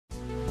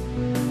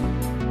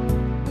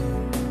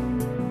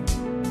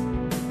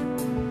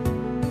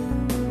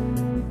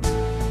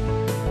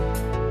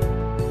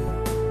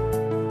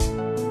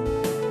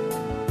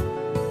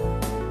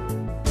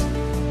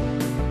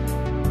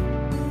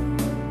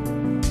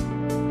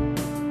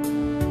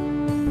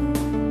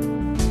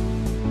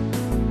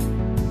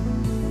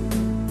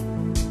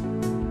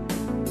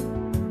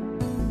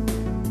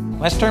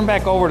Let's turn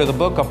back over to the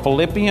book of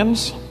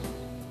Philippians.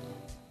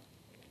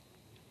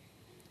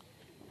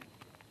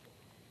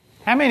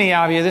 How many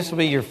of you, this will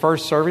be your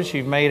first service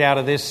you've made out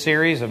of this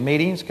series of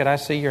meetings? Could I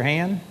see your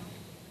hand?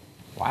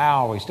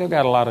 Wow, we still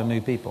got a lot of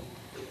new people.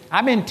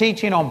 I've been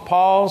teaching on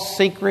Paul's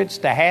secrets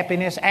to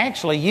happiness.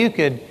 Actually, you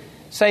could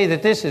say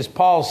that this is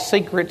Paul's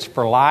secrets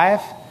for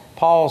life,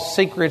 Paul's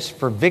secrets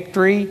for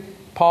victory,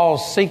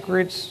 Paul's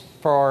secrets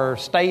for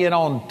staying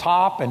on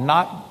top and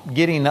not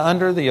getting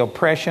under the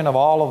oppression of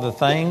all of the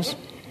things.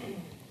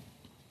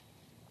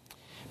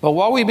 But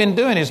what we've been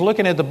doing is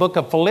looking at the book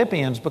of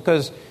Philippians,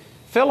 because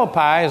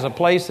Philippi is a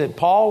place that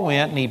Paul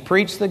went and he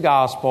preached the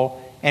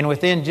gospel, and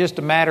within just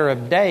a matter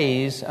of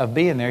days of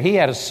being there, he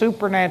had a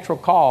supernatural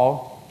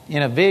call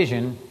in a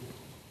vision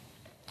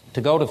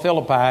to go to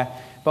Philippi,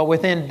 but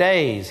within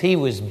days he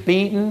was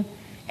beaten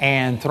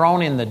and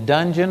thrown in the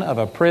dungeon of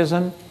a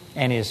prison,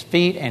 and his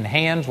feet and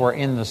hands were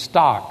in the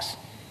stocks.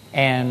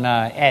 And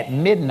at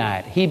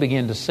midnight, he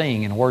began to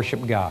sing and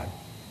worship God.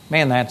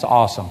 Man, that's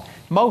awesome.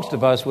 Most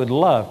of us would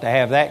love to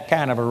have that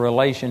kind of a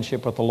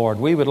relationship with the Lord.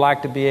 We would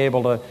like to be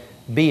able to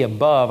be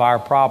above our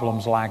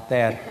problems like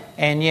that.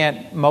 And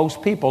yet,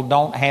 most people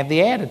don't have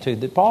the attitude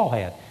that Paul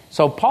had.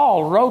 So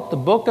Paul wrote the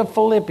book of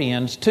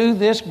Philippians to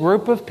this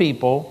group of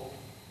people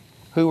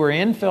who were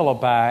in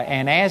Philippi,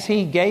 and as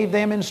he gave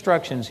them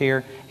instructions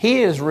here,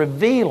 he is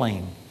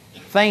revealing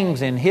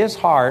things in his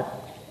heart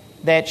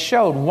that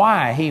showed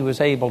why he was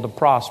able to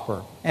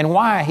prosper and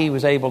why he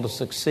was able to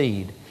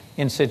succeed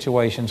in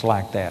situations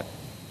like that.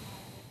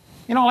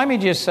 You know, let me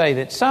just say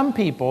that some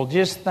people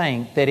just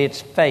think that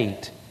it's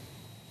fate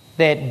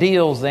that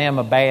deals them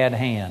a bad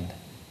hand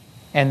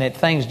and that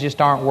things just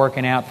aren't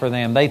working out for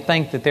them. They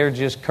think that they're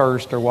just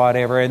cursed or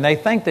whatever, and they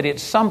think that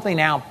it's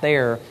something out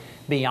there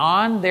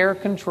beyond their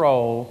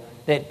control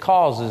that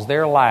causes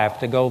their life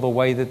to go the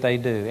way that they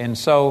do. And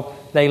so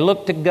they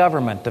look to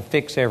government to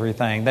fix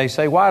everything. They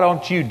say, why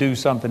don't you do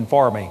something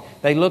for me?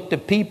 They look to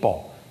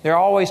people. They're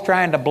always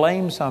trying to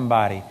blame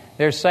somebody.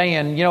 They're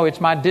saying, you know, it's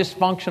my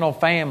dysfunctional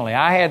family.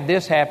 I had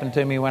this happen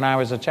to me when I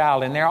was a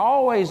child. And they're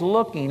always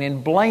looking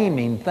and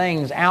blaming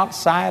things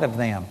outside of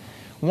them.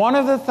 One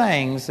of the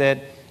things that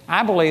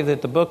I believe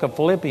that the book of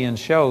Philippians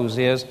shows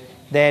is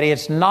that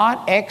it's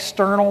not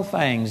external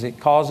things that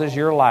causes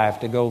your life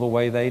to go the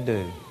way they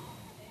do.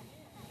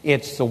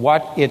 It's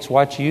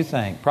what you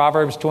think.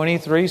 Proverbs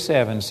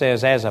 23:7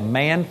 says, as a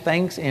man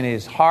thinks in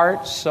his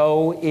heart,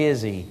 so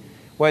is he.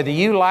 Whether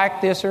you like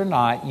this or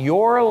not,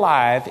 your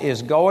life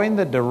is going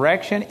the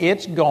direction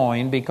it's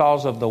going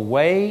because of the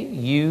way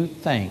you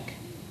think.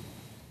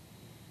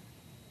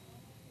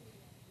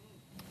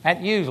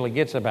 That usually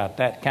gets about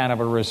that kind of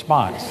a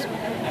response.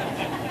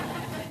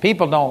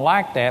 People don't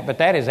like that, but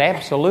that is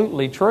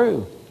absolutely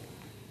true.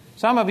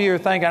 Some of you are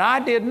thinking, I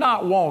did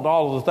not want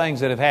all of the things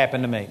that have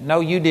happened to me.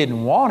 No, you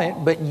didn't want it,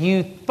 but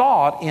you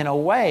thought in a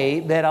way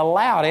that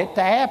allowed it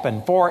to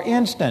happen. For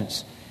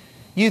instance,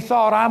 you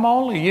thought, I'm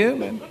only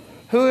human.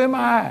 Who am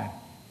I?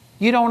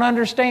 You don't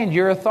understand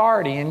your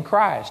authority in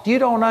Christ. You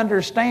don't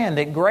understand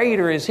that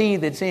greater is He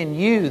that's in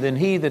you than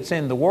he that's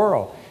in the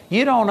world.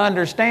 You don't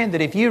understand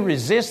that if you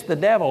resist the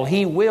devil,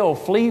 he will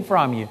flee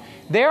from you.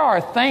 There are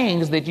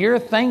things that you're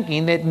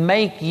thinking that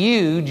make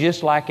you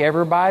just like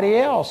everybody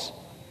else.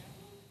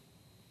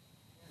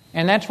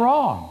 And that's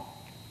wrong.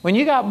 When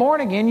you got born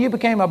again, you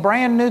became a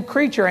brand new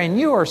creature, and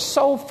you are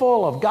so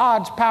full of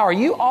God's power.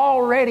 You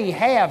already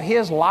have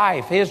His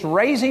life, His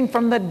raising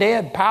from the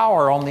dead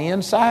power on the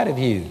inside of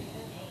you.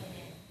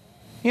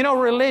 You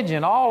know,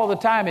 religion all of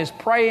the time is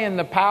praying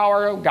the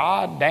power of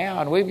God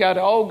down. We've got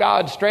to, oh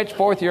God, stretch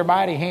forth your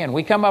mighty hand.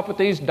 We come up with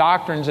these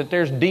doctrines that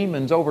there's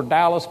demons over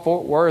Dallas,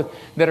 Fort Worth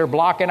that are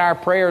blocking our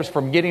prayers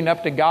from getting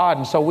up to God.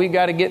 And so we've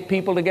got to get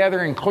people together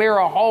and clear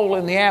a hole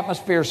in the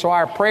atmosphere so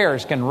our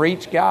prayers can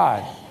reach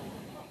God.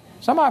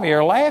 Some of you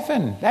are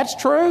laughing. That's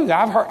true.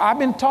 I've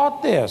been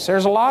taught this.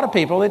 There's a lot of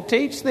people that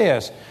teach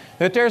this,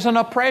 that there's an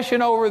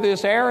oppression over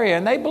this area,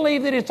 and they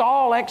believe that it's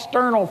all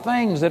external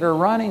things that are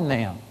running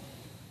them.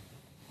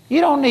 You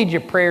don't need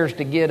your prayers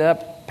to get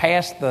up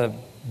past the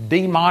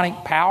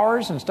demonic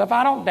powers and stuff.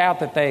 I don't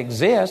doubt that they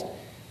exist.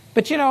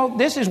 But you know,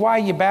 this is why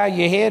you bow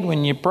your head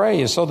when you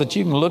pray, is so that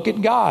you can look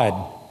at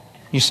God.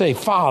 You say,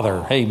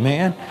 Father,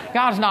 amen.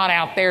 God's not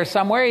out there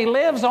somewhere. He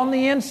lives on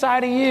the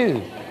inside of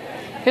you.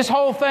 This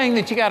whole thing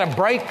that you got to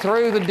break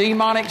through the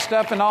demonic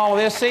stuff and all of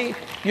this, see,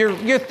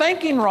 you're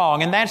thinking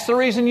wrong, and that's the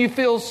reason you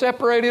feel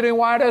separated. And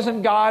why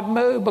doesn't God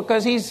move?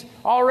 Because He's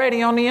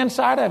already on the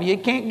inside of you.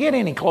 He can't get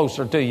any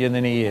closer to you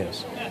than He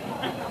is.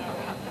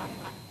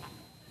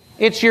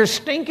 It's your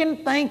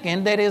stinking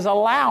thinking that is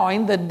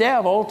allowing the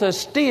devil to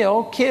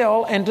steal,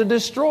 kill, and to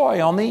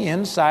destroy on the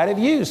inside of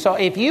you. So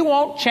if you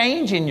want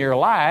change in your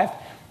life,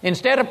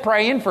 instead of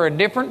praying for a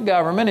different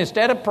government,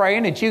 instead of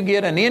praying that you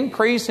get an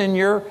increase in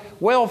your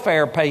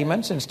welfare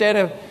payments, instead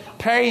of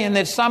praying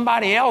that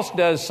somebody else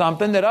does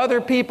something, that other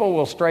people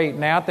will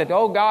straighten out, that,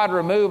 oh God,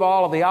 remove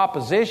all of the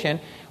opposition,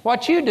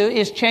 what you do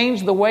is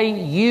change the way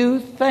you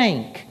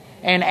think.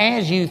 And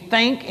as you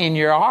think in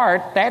your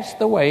heart, that's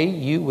the way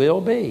you will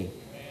be.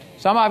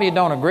 Some of you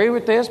don't agree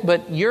with this,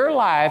 but your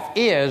life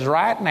is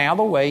right now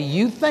the way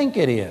you think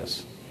it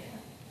is.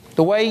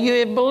 The way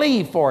you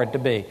believe for it to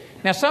be.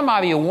 Now, some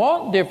of you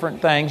want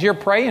different things. You're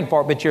praying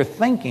for it, but you're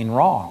thinking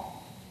wrong.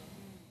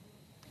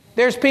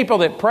 There's people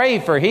that pray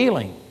for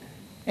healing,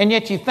 and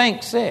yet you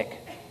think sick.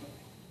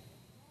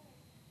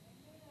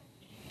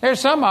 There's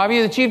some of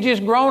you that you've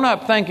just grown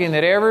up thinking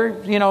that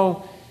every,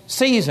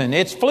 season,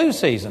 it's flu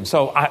season.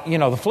 So,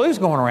 the flu's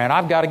going around.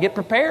 I've got to get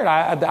prepared.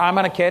 I'm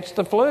going to catch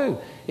the flu.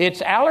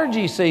 It's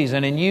allergy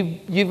season, and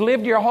you've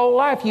lived your whole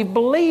life. You've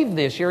believed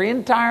this your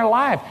entire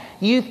life.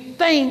 You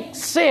think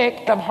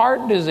sick of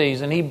heart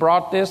disease, and he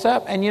brought this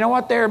up. And you know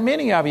what? There are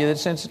many of you that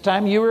since the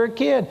time you were a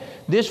kid,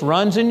 this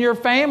runs in your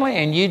family,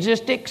 and you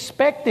just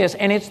expect this,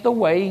 and it's the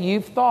way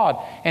you've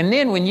thought. And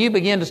then when you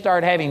begin to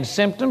start having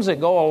symptoms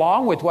that go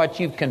along with what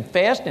you've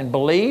confessed and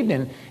believed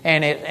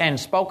and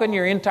spoken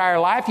your entire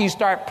life, you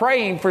start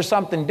praying for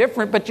something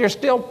different, but you're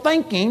still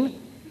thinking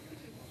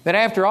that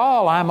after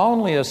all, I'm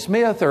only a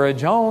Smith or a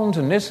Jones,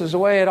 and this is the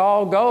way it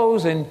all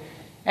goes. And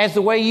as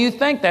the way you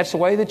think, that's the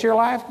way that your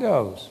life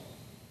goes.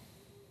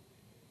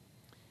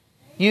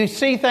 You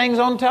see things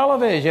on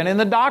television, and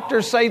the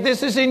doctors say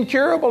this is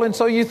incurable, and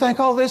so you think,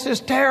 oh, this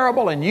is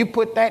terrible, and you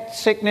put that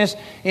sickness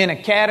in a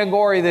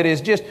category that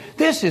is just,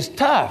 this is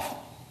tough.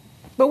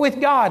 But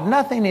with God,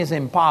 nothing is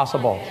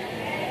impossible.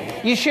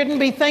 You shouldn't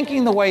be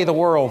thinking the way the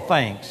world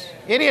thinks.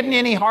 It isn't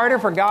any harder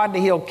for God to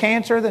heal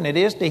cancer than it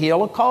is to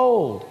heal a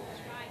cold.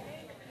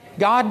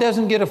 God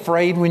doesn't get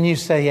afraid when you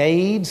say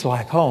AIDS,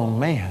 like, oh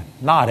man,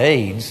 not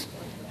AIDS.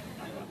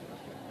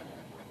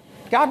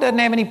 God doesn't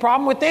have any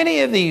problem with any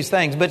of these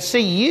things. But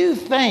see, you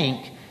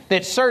think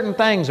that certain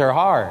things are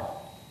hard.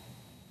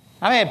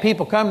 I've had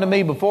people come to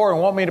me before and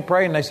want me to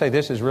pray, and they say,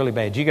 this is really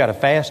bad. You got to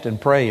fast and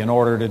pray in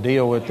order to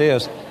deal with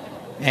this.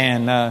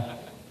 And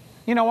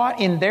you know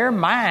what? In their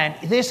mind,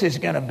 this is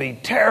going to be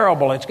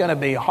terrible. It's going to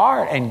be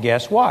hard. And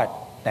guess what?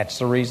 That's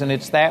the reason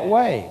it's that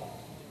way.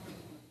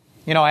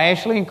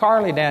 Ashley and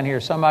Carly down here,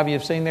 some of you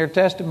have seen their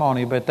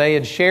testimony, but they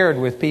had shared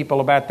with people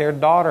about their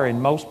daughter,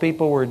 and most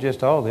people were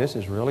just, oh, this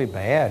is really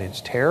bad.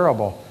 It's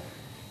terrible.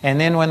 And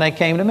then when they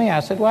came to me, I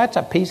said, well, that's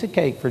a piece of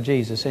cake for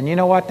Jesus. And you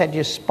know what? That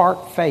just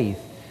sparked faith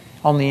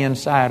on the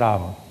inside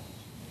of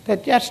them.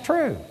 That's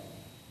true.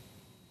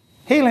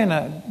 Healing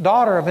a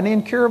daughter of an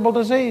incurable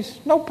disease,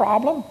 no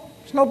problem.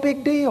 It's no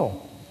big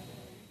deal.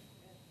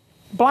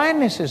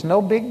 Blindness is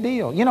no big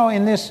deal.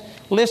 In this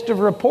list of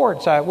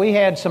reports, we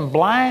had some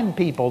blind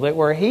people that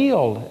were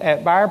healed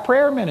by our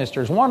prayer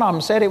ministers. One of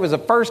them said it was the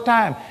first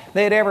time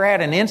they had ever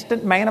had an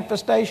instant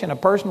manifestation. A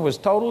person was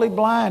totally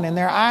blind and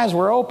their eyes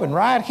were open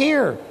right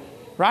here,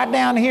 right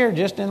down here,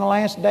 just in the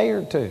last day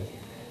or two.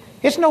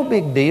 It's no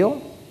big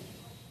deal.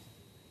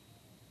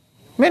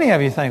 Many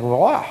of you think,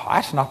 well,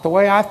 that's not the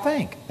way I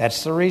think.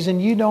 That's the reason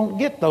you don't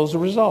get those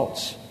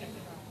results.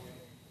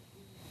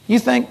 You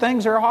think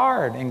things are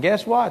hard, and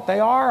guess what? They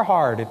are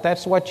hard if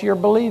that's what you're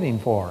believing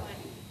for.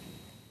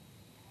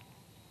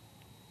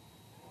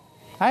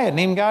 I hadn't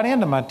even got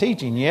into my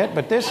teaching yet,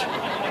 but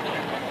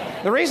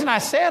the reason I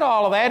said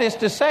all of that is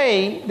to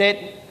say that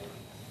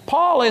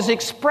Paul is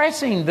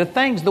expressing the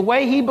things, the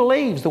way he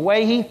believes, the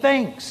way he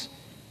thinks.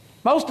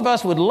 Most of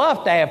us would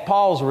love to have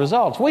Paul's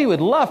results. We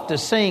would love to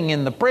sing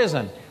in the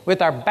prison with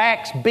our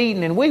backs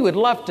beaten, and we would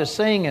love to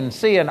sing and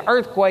see an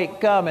earthquake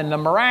come and the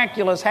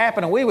miraculous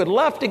happen, and we would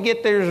love to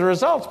get those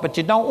results, but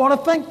you don't want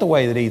to think the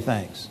way that he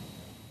thinks.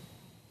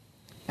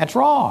 That's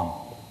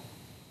wrong.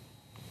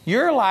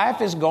 Your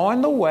life is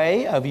going the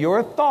way of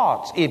your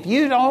thoughts. If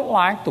you don't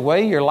like the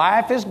way your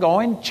life is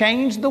going,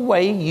 change the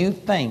way you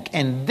think.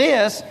 And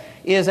this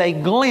is a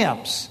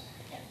glimpse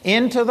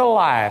into the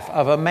life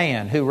of a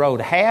man who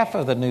wrote half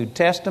of the New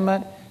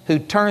Testament, who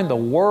turned the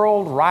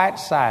world right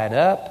side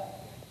up,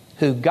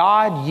 who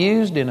God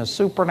used in a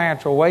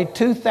supernatural way.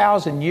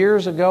 2,000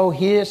 years ago,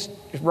 his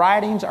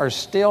writings are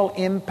still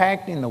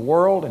impacting the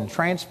world and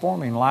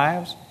transforming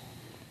lives.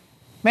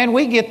 Man,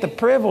 we get the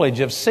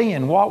privilege of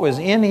seeing what was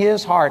in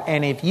his heart,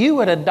 and if you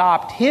would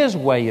adopt his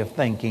way of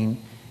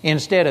thinking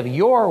instead of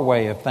your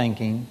way of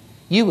thinking,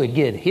 you would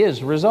get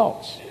his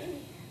results.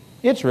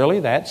 It's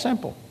really that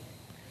simple.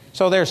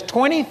 So there's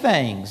 20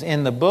 things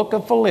in the book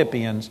of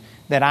Philippians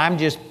that I'm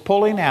just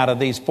pulling out of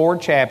these 4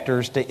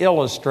 chapters to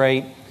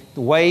illustrate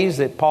the ways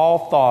that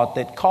Paul thought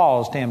that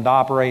caused him to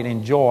operate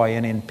in joy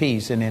and in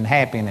peace and in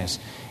happiness.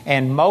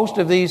 And most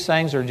of these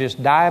things are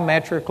just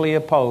diametrically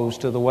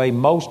opposed to the way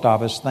most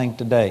of us think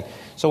today.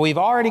 So we've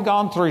already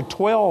gone through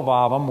 12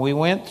 of them. We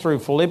went through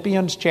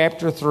Philippians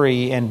chapter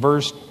 3 and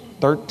verse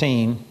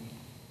 13.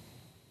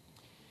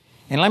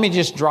 And let me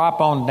just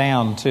drop on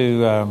down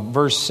to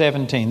verse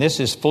 17. This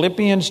is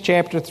Philippians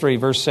chapter 3,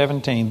 verse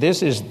 17.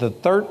 This is the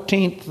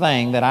 13th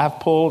thing that I've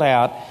pulled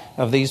out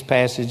of these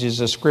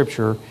passages of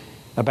Scripture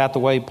about the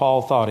way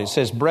Paul thought. It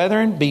says,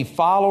 brethren, be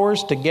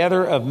followers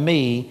together of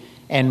me,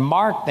 and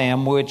mark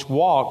them which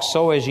walk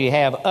so as ye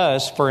have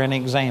us for an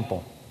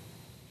example.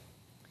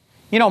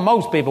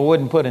 Most people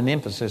wouldn't put an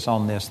emphasis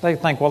on this. They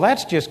think, well,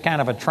 that's just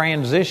kind of a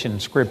transition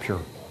scripture,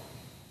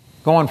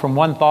 going from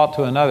one thought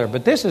to another.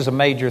 But this is a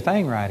major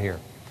thing right here.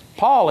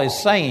 Paul is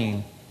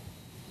saying,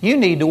 you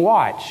need to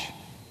watch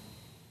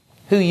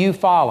who you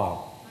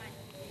follow,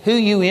 who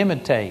you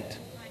imitate.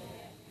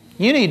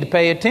 You need to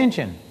pay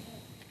attention.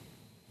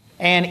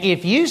 And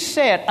if you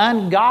set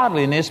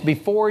ungodliness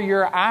before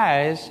your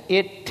eyes,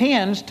 it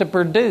tends to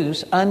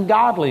produce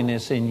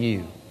ungodliness in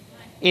you.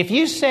 If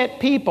you set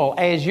people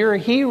as your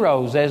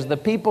heroes, as the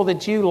people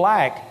that you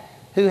like,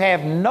 who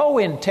have no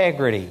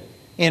integrity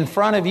in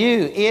front of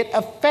you, it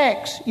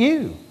affects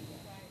you.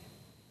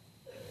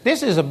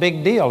 This is a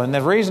big deal. And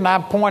the reason I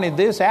pointed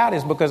this out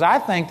is because I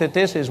think that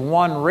this is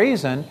one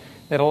reason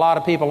that a lot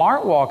of people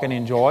aren't walking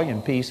in joy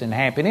and peace and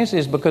happiness,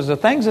 is because the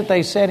things that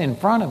they set in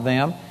front of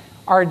them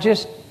are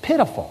just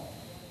pitiful.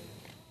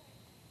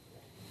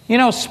 You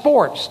know,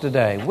 sports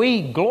today,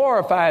 we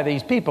glorify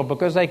these people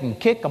because they can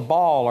kick a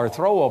ball or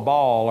throw a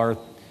ball or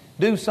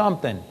do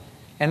something.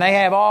 And they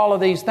have all of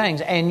these things.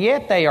 And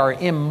yet they are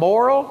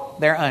immoral,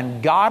 they're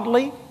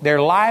ungodly,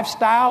 their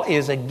lifestyle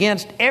is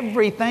against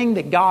everything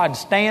that God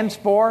stands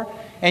for.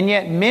 And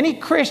yet many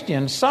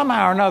Christians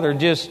somehow or another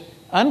just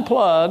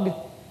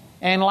unplug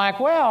and like,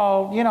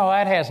 well, you know,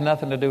 that has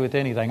nothing to do with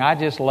anything. I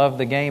just love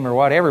the game or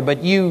whatever.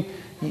 But you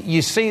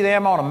see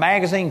them on a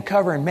magazine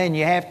cover and, man,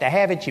 you have to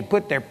have it. You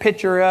put their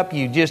picture up.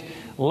 You just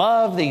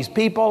love these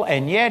people.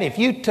 And yet if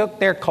you took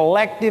their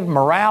collective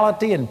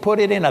morality and put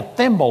it in a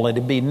thimble,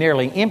 it'd be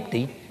nearly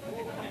empty.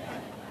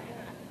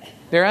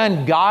 They're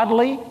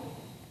ungodly.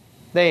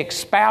 They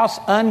espouse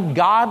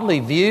ungodly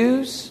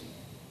views.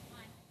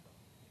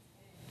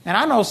 And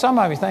I know some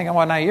of you thinking,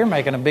 well, now you're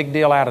making a big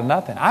deal out of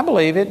nothing. I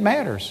believe it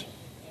matters.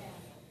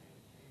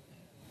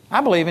 I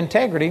believe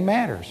integrity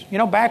matters. You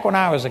know, back when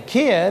I was a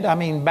kid,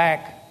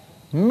 back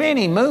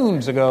many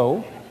moons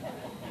ago,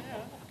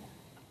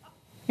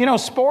 you know,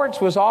 sports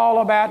was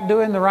all about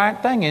doing the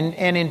right thing,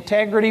 and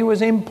integrity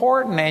was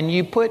important, and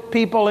you put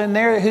people in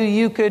there who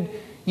you could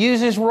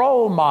use as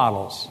role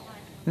models.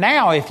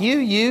 Now, if you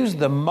use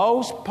the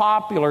most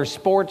popular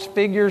sports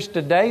figures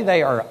today,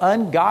 they are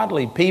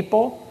ungodly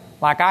people.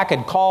 Like, I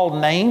could call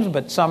names,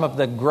 but some of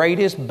the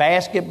greatest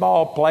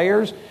basketball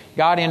players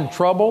got in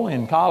trouble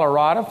in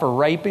Colorado for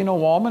raping a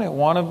woman at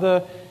one of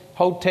the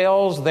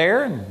hotels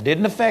there, and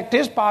didn't affect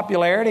his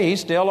popularity.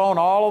 He's still on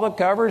all of the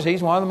covers.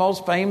 He's one of the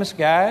most famous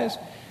guys.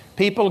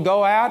 People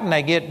go out and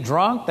they get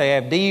drunk. They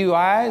have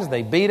DUIs.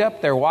 They beat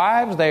up their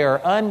wives. They are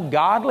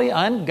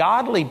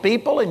ungodly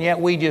people, and yet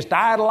we just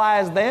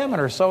idolize them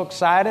and are so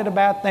excited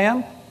about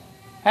them.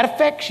 That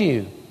affects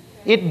you.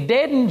 It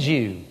deadens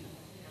you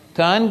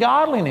to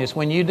ungodliness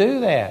when you do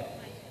that.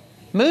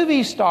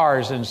 Movie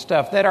stars and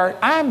stuff that are,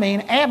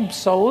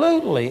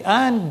 absolutely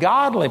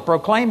ungodly,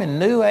 proclaiming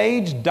New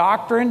Age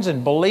doctrines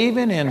and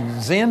believing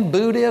in Zen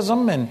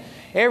Buddhism and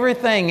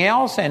everything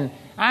else. And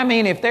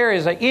if there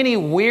is any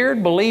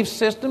weird belief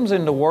systems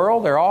in the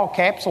world, they're all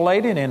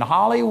encapsulated in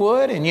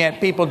Hollywood, and yet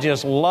people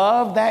just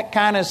love that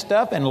kind of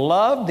stuff and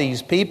love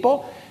these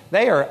people.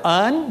 They are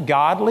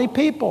ungodly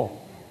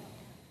people.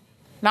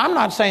 Now, I'm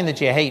not saying that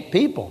you hate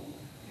people,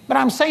 but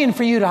I'm saying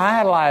for you to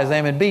idolize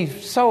them and be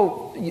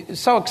so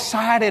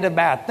excited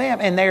about them,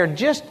 and they're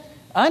just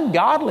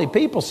ungodly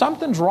people.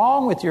 Something's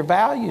wrong with your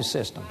value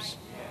systems.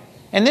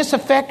 And this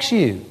affects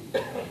you.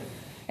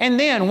 And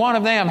then one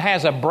of them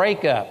has a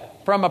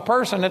breakup from a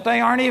person that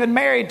they aren't even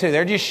married to.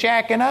 They're just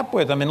shacking up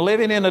with them and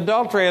living in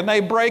adultery, and they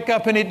break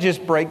up, and it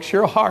just breaks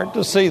your heart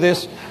to see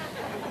this.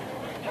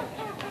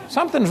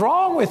 Something's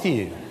wrong with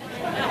you.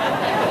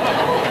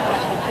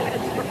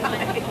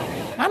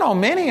 I know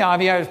many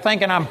of you are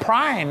thinking I'm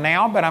prying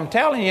now, but I'm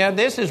telling you,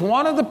 this is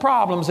one of the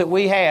problems that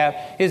we have,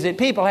 is that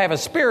people have a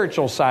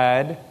spiritual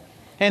side,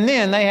 and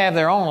then they have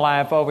their own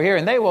life over here,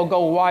 and they will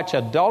go watch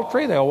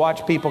adultery, they'll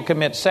watch people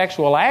commit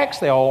sexual acts,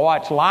 they'll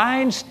watch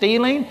lying,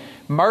 stealing,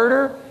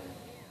 murder.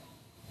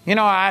 You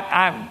know,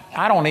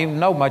 I don't even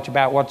know much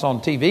about what's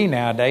on TV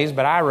nowadays,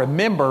 but I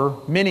remember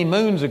many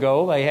moons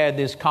ago they had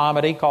this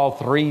comedy called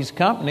Three's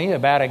Company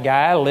about a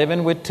guy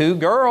living with two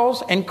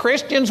girls, and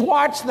Christians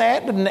watched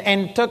that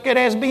and took it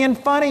as being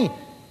funny.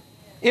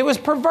 It was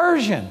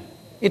perversion.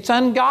 It's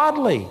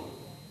ungodly.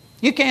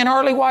 You can't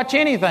hardly watch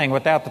anything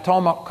without the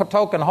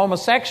token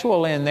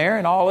homosexual in there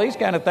and all these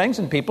kind of things,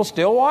 and people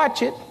still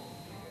watch it.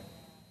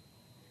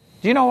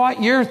 Do you know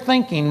what? You're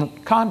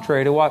thinking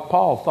contrary to what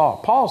Paul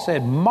thought. Paul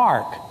said,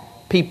 mark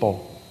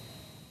people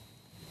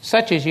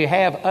such as you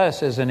have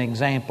us as an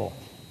example.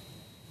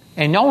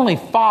 And only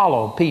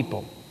follow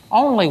people.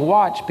 Only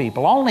watch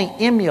people. Only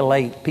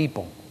emulate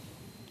people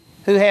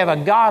who have a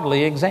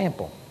godly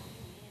example.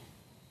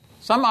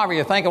 Some of you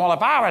are thinking, well,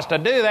 if I was to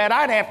do that,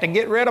 I'd have to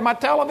get rid of my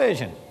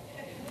television.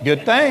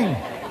 Good thing.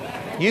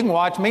 You can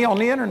watch me on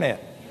the internet.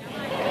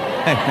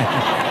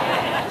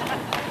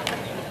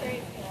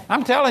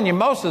 I'm telling you,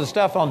 most of the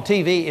stuff on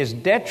TV is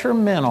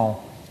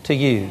detrimental to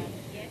you.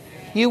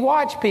 You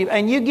watch people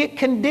and you get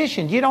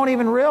conditioned. You don't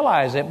even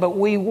realize it, but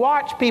we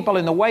watch people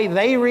in the way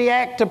they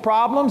react to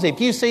problems.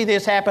 If you see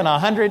this happen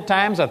 100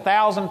 times,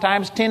 1,000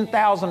 times,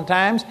 10,000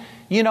 times,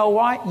 you know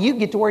what? You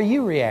get to where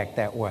you react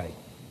that way.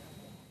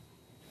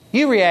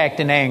 You react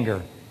in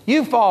anger.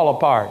 You fall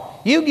apart.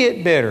 You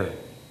get bitter.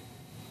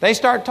 They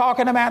start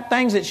talking about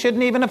things that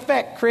shouldn't even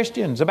affect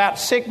Christians, about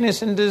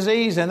sickness and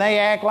disease, and they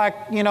act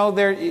like,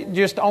 they're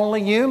just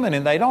only human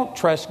and they don't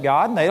trust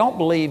God and they don't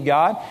believe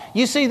God.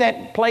 You see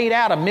that played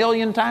out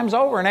 1,000,000 times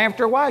over, and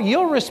after a while,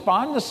 you'll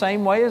respond the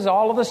same way as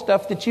all of the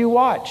stuff that you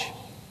watch.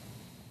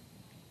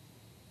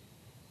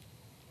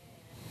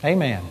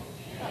 Amen.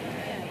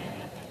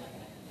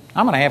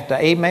 I'm going to have to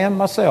amen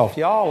myself.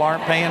 Y'all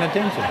aren't paying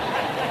attention.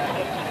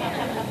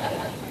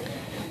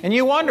 And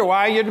you wonder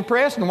why you're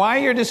depressed and why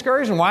you're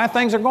discouraged and why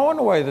things are going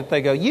the way that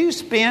they go. You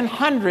spend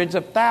hundreds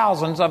of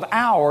thousands of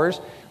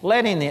hours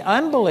letting the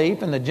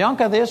unbelief and the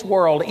junk of this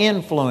world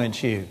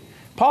influence you.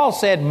 Paul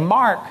said,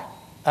 mark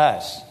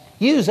us.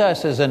 Use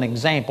us as an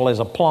example, as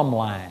a plumb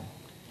line.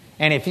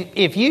 And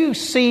if you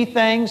see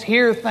things,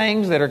 hear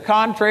things that are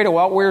contrary to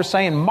what we're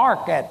saying,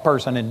 mark that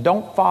person and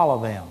don't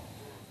follow them.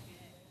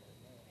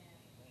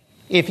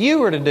 If you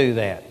were to do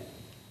that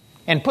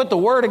and put the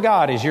Word of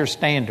God as your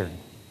standard,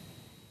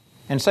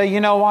 and say, you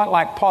know what,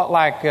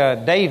 like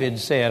David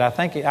said,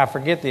 I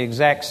forget the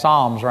exact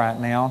Psalms right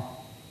now.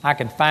 I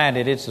can find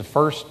it. It's the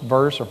first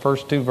verse or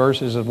first two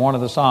verses of one of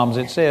the Psalms.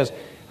 It says,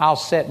 I'll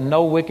set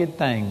no wicked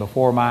thing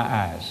before my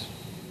eyes.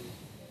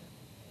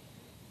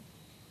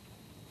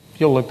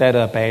 If you'll look that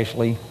up,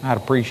 Ashley, I'd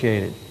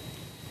appreciate it.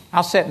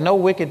 I'll set no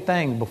wicked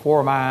thing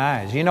before my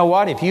eyes. You know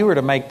what? If you were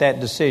to make that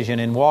decision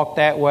and walk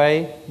that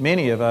way,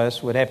 many of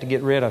us would have to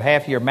get rid of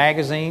half your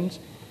magazines,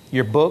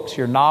 your books,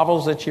 your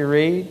novels that you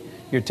read,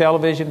 your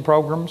television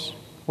programs.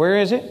 Where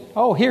is it?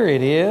 Oh, here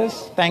it is.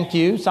 Thank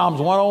you.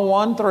 Psalms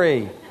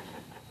 101:3.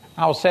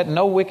 I will set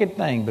no wicked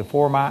thing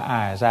before my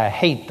eyes. I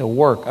hate the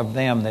work of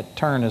them that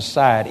turn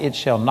aside. It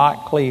shall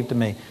not cleave to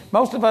me.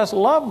 Most of us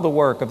love the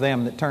work of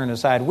them that turn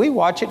aside. We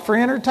watch it for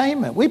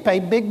entertainment. We pay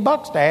big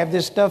bucks to have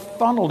this stuff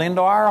funneled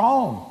into our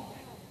home.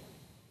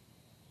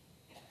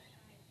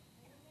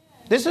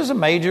 This is a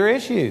major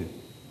issue.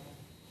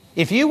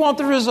 If you want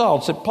the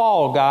results that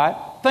Paul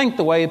got, think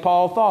the way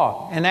Paul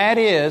thought. And that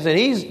is that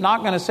he's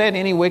not going to set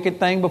any wicked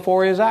thing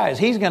before his eyes.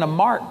 He's going to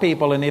mark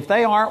people. And if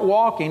they aren't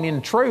walking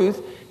in truth,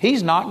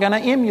 he's not going to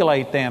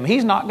emulate them.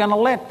 He's not going to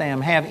let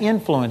them have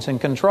influence and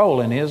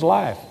control in his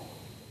life.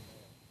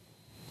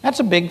 That's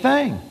a big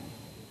thing.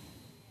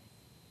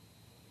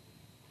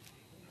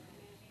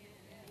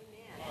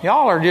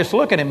 Y'all are just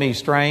looking at me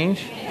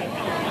strange.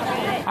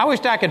 I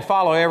wished I could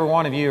follow every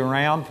one of you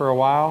around for a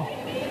while.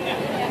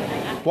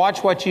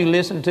 Watch what you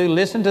listen to.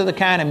 Listen to the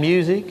kind of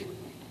music.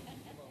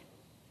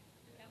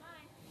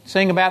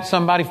 Sing about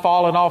somebody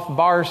falling off a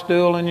bar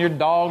stool and your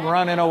dog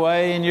running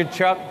away and your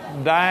truck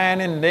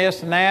dying and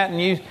this and that. And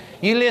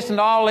you listen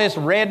to all this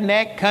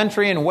redneck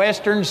country and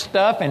western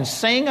stuff and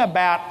sing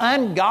about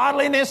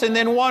ungodliness and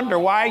then wonder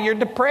why you're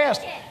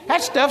depressed.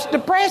 That stuff's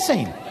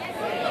depressing.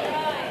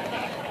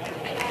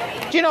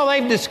 Do you know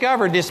they've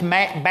discovered this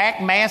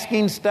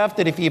backmasking stuff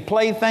that if you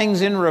play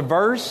things in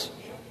reverse,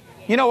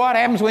 you know what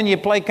happens when you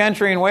play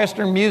country and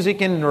western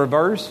music in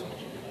reverse?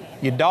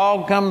 Your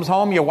dog comes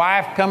home, your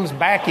wife comes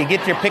back, you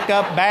get your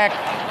pickup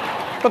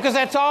back. Because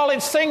that's all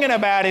it's singing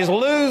about is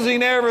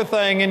losing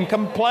everything and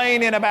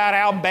complaining about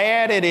how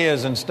bad it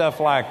is and stuff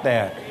like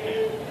that.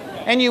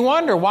 And you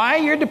wonder why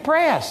you're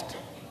depressed.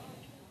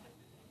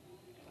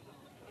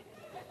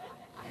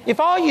 If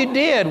all you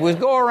did was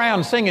go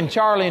around singing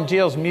Charlie and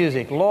Jill's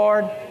music,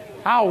 Lord,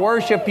 I'll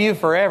worship you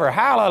forever.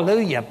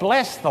 Hallelujah.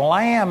 Bless the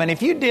Lamb. And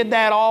if you did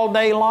that all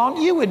day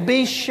long, you would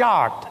be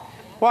shocked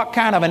what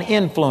kind of an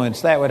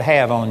influence that would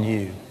have on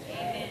you.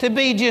 To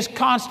be just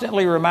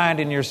constantly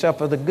reminding yourself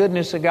of the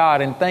goodness of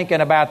God and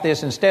thinking about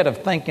this instead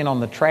of thinking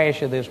on the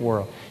trash of this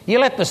world. You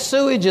let the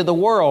sewage of the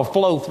world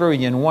flow through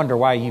you and wonder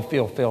why you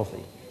feel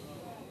filthy.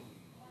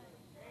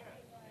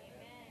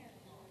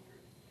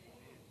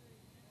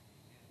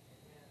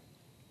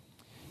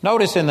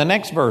 Notice in the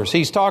next verse,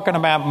 he's talking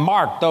about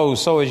mark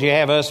those so as you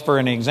have us for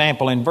an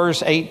example. In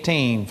verse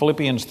 18,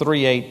 Philippians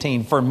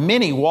 3:18, for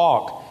many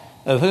walk,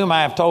 of whom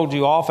I have told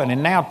you often,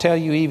 and now tell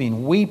you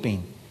even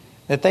weeping,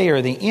 that they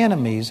are the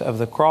enemies of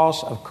the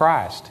cross of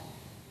Christ.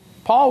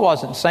 Paul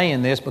wasn't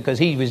saying this because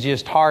he was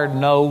just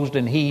hard-nosed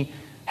and he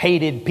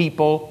hated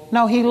people.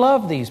 No, he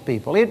loved these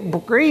people.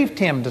 It grieved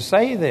him to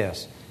say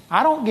this.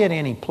 I don't get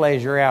any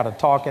pleasure out of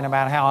talking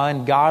about how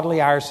ungodly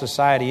our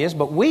society is,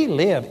 but we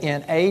live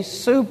in a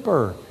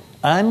super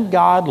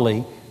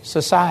ungodly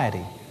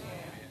society.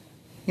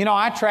 You know,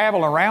 I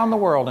travel around the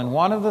world, and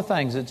one of the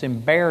things that's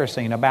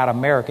embarrassing about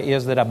America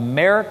is that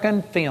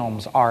American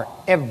films are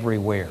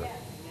everywhere.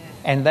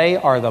 And they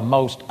are the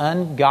most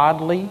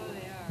ungodly.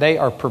 They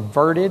are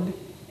perverted.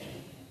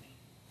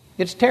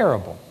 It's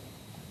terrible.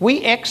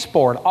 We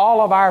export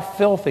all of our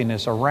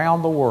filthiness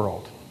around the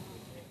world.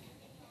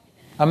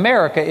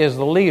 America is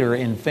the leader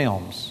in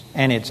films,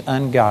 and it's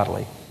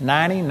ungodly.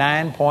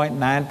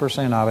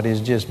 99.9% of it is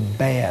just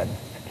bad.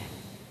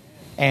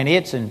 And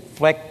it's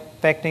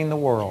infecting the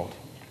world.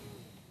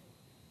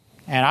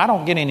 And I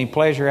don't get any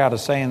pleasure out of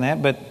saying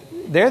that, but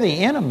they're the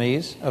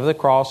enemies of the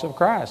cross of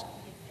Christ.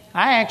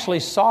 I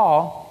actually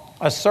saw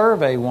a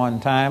survey one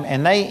time,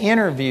 and they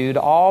interviewed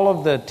all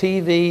of the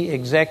TV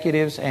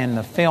executives and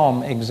the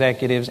film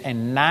executives,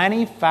 and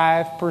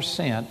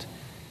 95%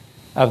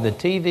 of the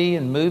TV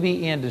and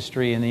movie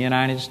industry in the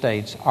United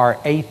States are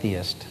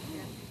atheist.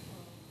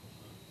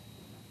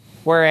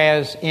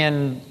 Whereas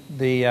in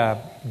the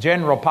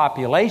general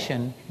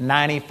population,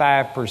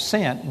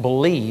 95%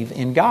 believe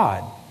in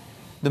God.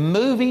 The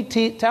movie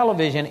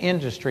television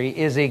industry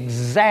is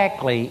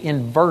exactly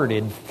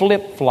inverted,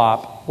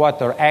 flip-flop what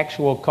their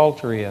actual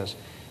culture is.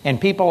 And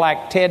people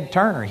like Ted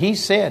Turner, he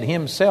said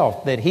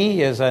himself that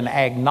he is an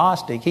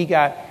agnostic.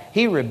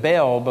 He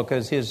rebelled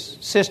because his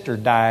sister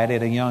died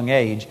at a young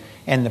age,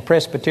 and the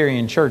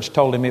Presbyterian Church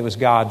told him it was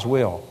God's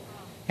will.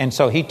 And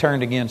so he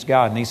turned against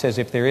God, and he says,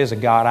 if there is a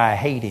God, I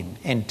hate him.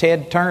 And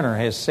Ted Turner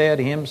has said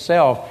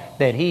himself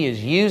that he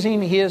is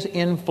using his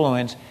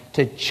influence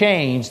to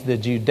change the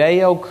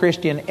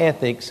Judeo-Christian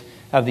ethics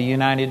of the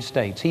United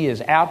States. He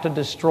is out to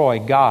destroy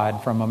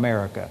God from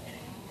America.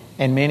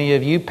 And many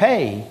of you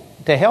pay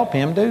to help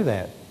him do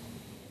that.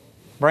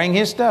 Bring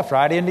his stuff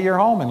right into your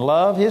home and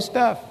love his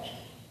stuff.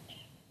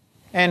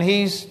 And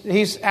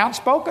he's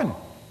outspoken.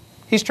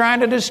 He's trying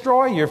to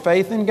destroy your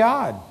faith in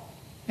God.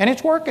 And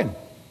it's working.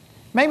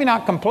 Maybe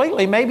not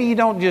completely. Maybe you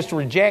don't just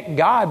reject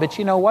God, but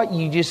you know what?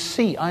 You just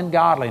see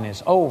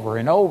ungodliness over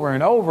and over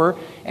and over,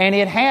 and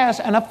it has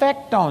an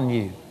effect on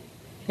you.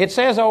 It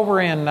says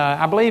over in,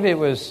 I believe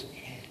it's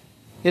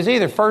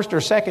either 1st or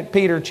 2nd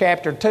Peter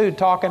chapter 2,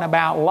 talking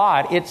about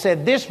Lot. It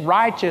said, this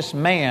righteous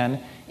man,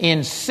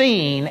 in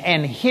seeing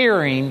and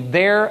hearing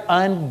their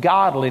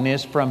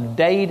ungodliness from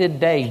day to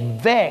day,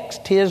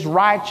 vexed his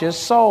righteous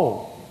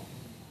soul.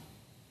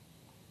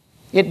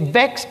 It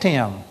vexed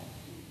him.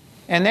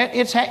 And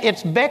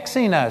it's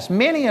vexing us.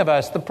 Many of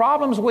us, the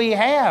problems we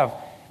have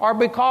are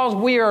because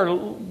we are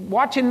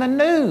watching the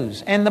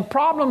news, and the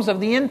problems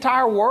of the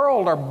entire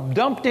world are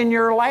dumped in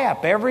your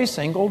lap every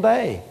single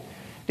day.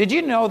 Did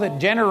you know that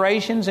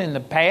generations in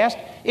the past,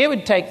 it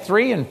would take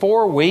 3 and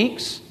 4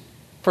 weeks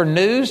for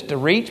news to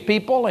reach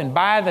people, and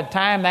by the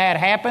time that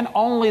happened,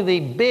 only the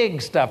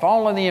big stuff,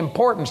 only the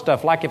important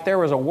stuff, like if there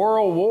was a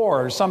world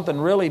war or something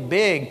really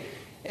big,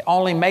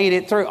 only made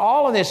it through.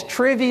 All of this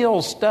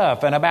trivial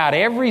stuff, and about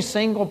every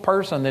single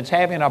person that's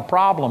having a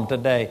problem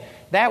today,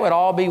 that would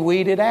all be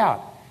weeded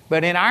out.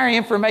 But in our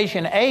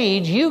information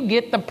age, you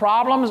get the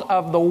problems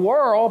of the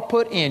world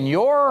put in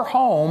your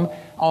home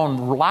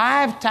on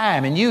live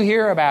time, and you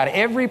hear about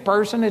every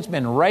person that's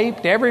been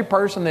raped, every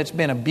person that's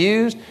been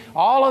abused.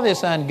 All of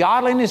this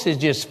ungodliness is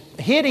just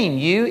hitting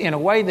you in a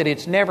way that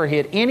it's never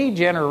hit any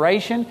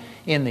generation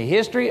in the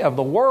history of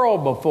the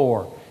world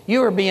before.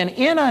 You are being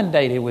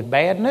inundated with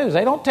bad news.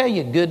 They don't tell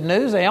you good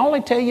news. They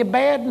only tell you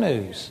bad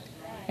news.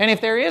 And if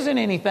there isn't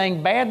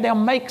anything bad, they'll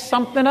make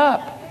something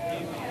up.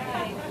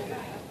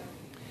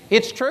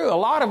 It's true. A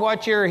lot of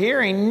what you're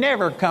hearing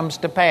never comes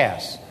to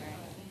pass.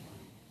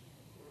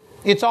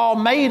 It's all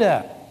made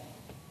up.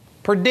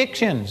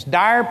 Predictions,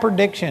 dire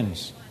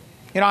predictions.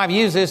 You know, I've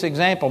used this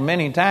example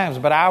many times,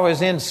 but I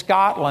was in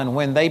Scotland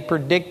when they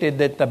predicted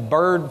that the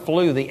bird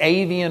flu, the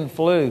avian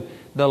flu,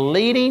 the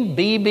leading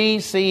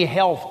BBC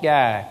health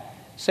guy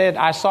said,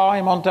 I saw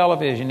him on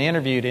television,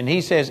 interviewed, and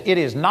he says, it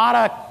is not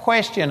a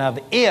question of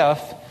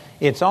if,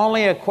 it's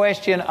only a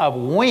question of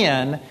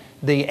when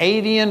the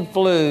avian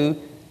flu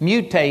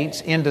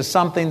mutates into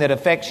something that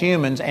affects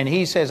humans. And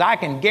he says, I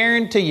can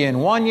guarantee you in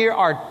 1 year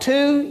or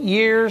 2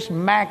 years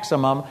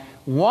maximum,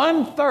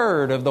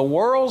 1/3 of the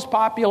world's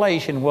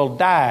population will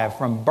die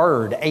from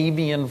bird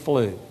avian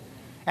flu.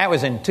 That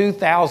was in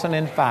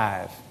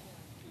 2005.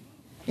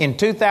 In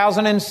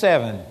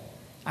 2007,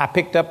 I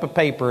picked up a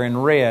paper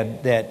and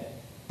read that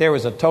there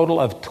was a total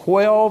of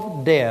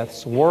 12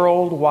 deaths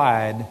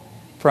worldwide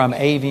from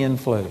avian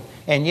flu.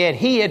 And yet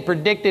he had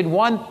predicted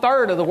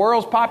 1/3 of the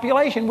world's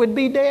population would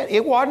be dead.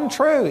 It wasn't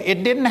true.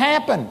 It didn't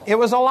happen. It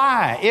was a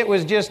lie. It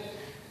was just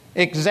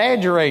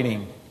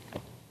exaggerating.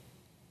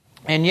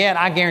 And yet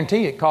I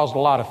guarantee you it caused a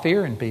lot of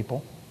fear in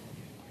people.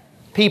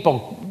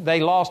 People, they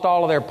lost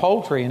all of their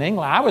poultry in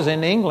England. I was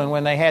in England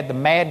when they had the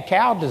mad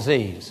cow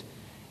disease.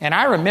 And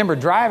I remember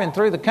driving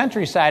through the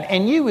countryside,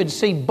 and you would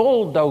see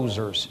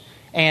bulldozers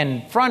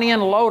and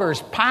front-end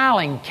loaders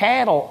piling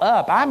cattle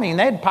up. I mean,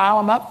 they'd pile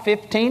them up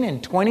 15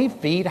 and 20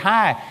 feet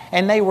high.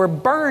 And they were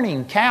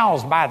burning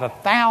cows by the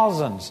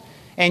thousands.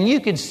 And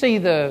you could see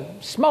the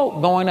smoke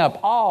going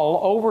up all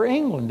over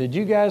England. Did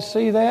you guys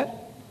see that?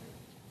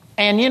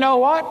 And you know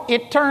what?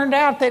 It turned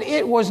out that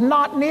it was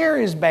not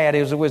near as bad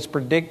as it was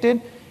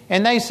predicted.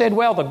 And they said,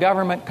 well, the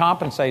government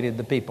compensated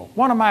the people.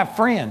 One of my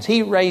friends,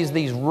 he raised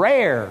these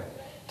rare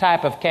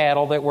type of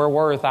cattle that were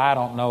worth,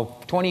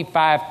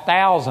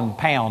 25,000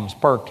 pounds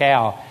per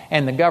cow,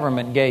 and the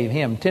government gave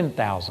him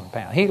 10,000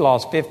 pounds. He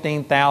lost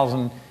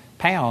 15,000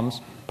 pounds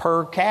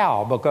per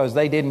cow because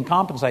they didn't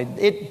compensate.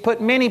 It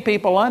put many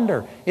people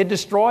under. It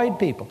destroyed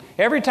people.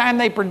 Every time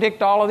they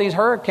predict all of these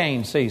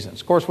hurricane seasons,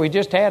 of course, we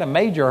just had a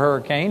major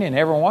hurricane, and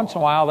every once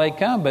in a while they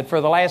come, but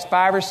for the last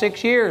 5 or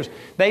 6 years,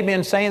 they've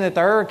been saying that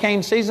the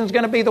hurricane season is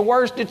going to be the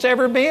worst it's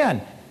ever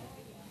been.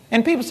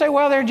 And people say,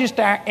 well, they're just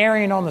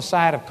erring on the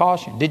side of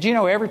caution. Did you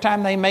know every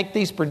time they make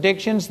these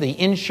predictions, the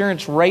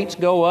insurance rates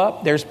go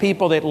up? There's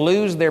people that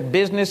lose their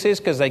businesses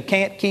because they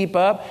can't keep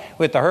up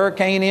with the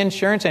hurricane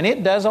insurance, and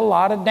it does a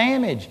lot of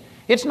damage.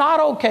 It's not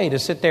okay to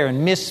sit there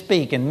and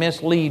misspeak and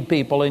mislead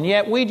people, and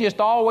yet we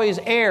just always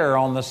err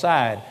on the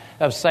side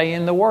of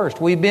saying the worst.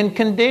 We've been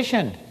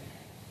conditioned.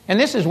 And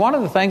this is one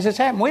of the things that's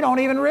happened. We don't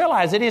even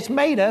realize it. It's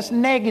made us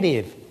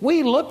negative.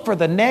 We look for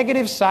the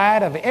negative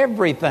side of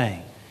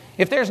everything.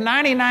 If there's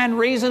 99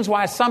 reasons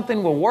why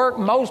something will work,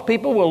 most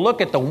people will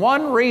look at the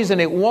one reason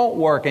it won't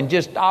work and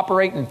just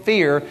operate in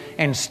fear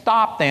and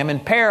stop them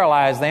and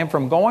paralyze them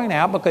from going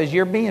out, because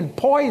you're being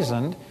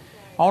poisoned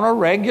on a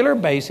regular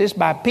basis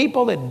by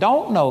people that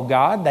don't know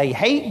God. They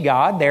hate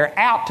God. They're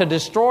out to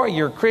destroy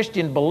your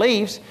Christian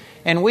beliefs,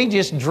 and we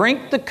just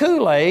drink the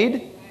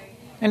Kool-Aid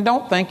and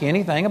don't think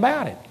anything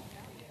about it.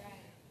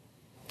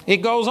 It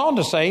goes on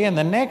to say in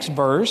the next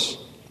verse,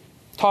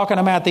 talking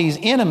about these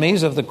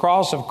enemies of the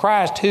cross of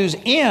Christ, whose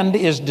end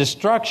is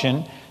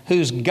destruction,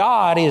 whose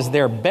God is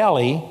their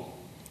belly,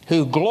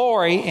 who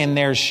glory in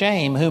their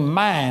shame, who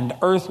mind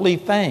earthly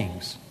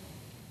things.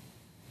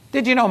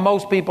 Did you know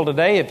most people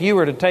today, if you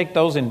were to take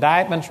those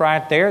indictments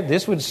right there,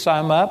 this would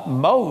sum up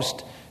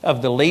most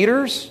of the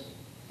leaders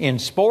in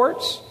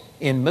sports,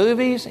 in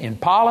movies, in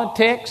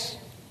politics.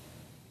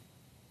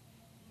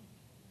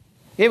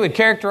 It would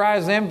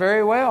characterize them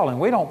very well, and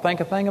we don't think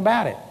a thing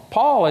about it.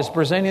 Paul is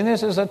presenting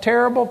this as a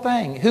terrible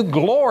thing, who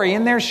glory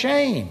in their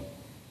shame.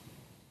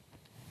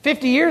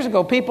 50 years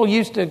ago, people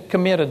used to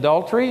commit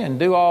adultery and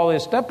do all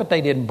this stuff, but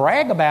they didn't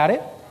brag about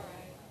it.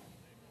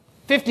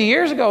 50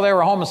 years ago, they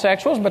were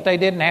homosexuals, but they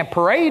didn't have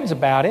parades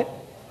about it.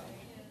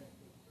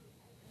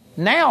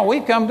 Now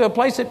we've come to a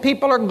place that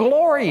people are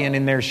glorying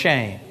in their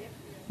shame.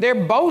 They're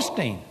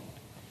boasting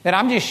that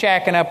I'm just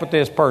shacking up with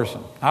this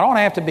person. I don't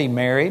have to be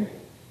married.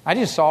 I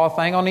just saw a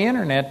thing on the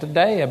internet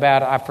today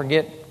about, I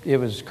forget, it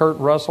was Kurt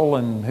Russell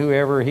and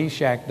whoever he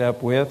shacked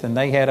up with, and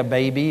they had a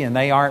baby and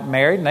they aren't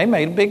married, and they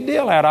made a big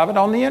deal out of it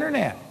on the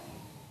internet.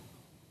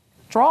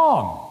 It's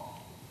wrong.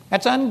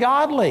 That's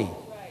ungodly.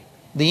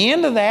 The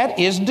end of that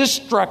is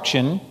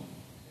destruction.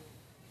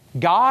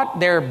 God,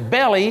 their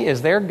belly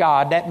is their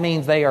God. That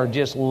means they are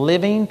just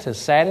living to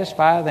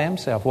satisfy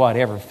themselves.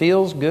 Whatever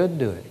feels good,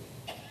 do it.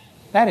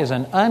 That is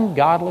an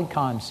ungodly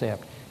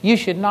concept. You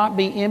should not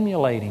be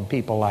emulating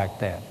people like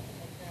that.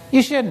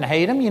 You shouldn't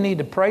hate them. You need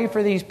to pray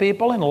for these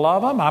people and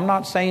love them. I'm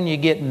not saying you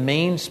get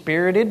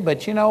mean-spirited,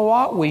 but you know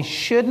what? We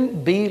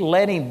shouldn't be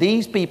letting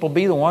these people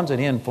be the ones that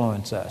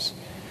influence us.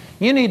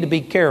 You need to be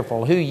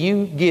careful who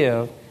you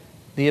give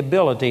the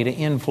ability to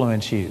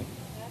influence you.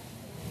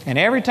 And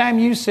every time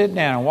you sit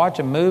down and watch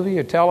a movie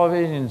or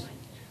television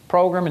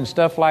program and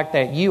stuff like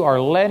that, you are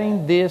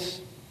letting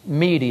this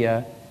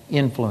media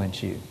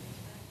influence you.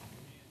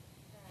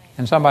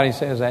 And somebody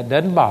says, that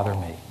doesn't bother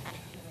me.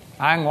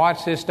 I can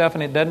watch this stuff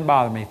and it doesn't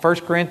bother me. 1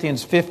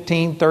 Corinthians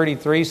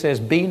 15:33 says,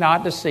 be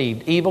not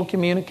deceived. Evil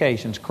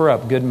communications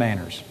corrupt good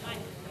manners.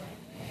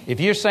 If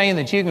you're saying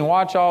that you can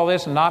watch all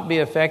this and not be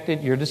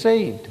affected, you're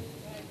deceived.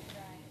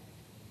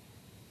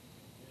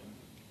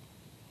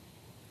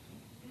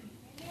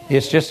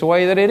 It's just the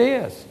way that it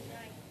is.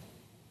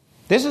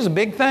 This is a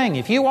big thing.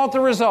 If you want the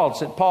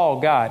results that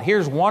Paul got,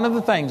 here's one of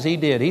the things he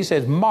did. He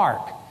says,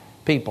 mark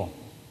people.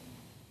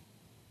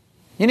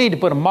 You need to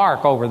put a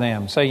mark over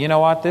them. Say, you know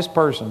what, this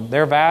person,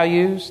 their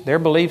values, their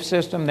belief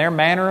system, their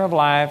manner of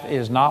life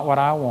is not what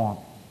I want.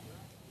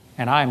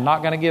 And I'm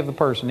not going to give the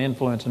person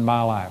influence in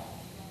my life.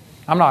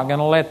 I'm not going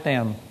to let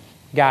them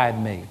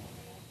guide me.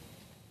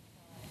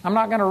 I'm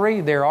not going to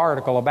read their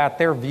article about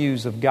their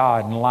views of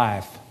God and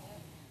life.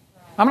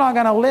 I'm not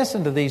going to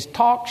listen to these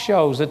talk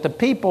shows that the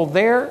people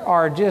there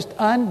are just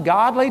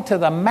ungodly to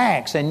the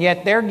max, and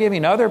yet they're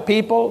giving other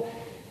people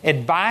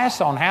advice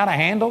on how to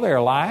handle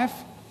their life.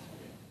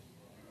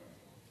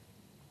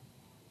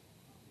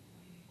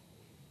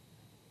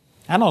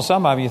 I know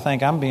some of you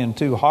think I'm being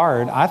too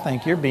hard. I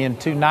think you're being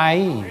too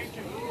naive.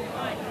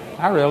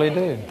 I really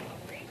do.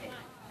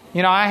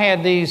 You know, I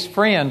had these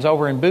friends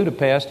over in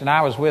Budapest, and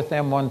I was with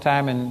them one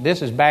time, and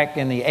this is back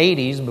in the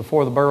 80s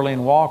before the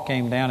Berlin Wall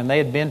came down, and they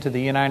had been to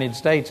the United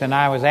States, and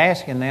I was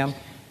asking them,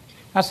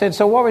 I said,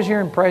 so what was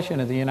your impression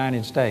of the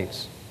United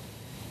States?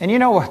 And you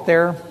know what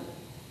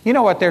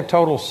their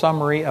total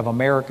summary of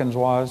Americans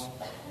was?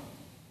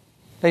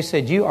 They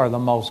said, you are the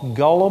most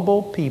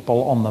gullible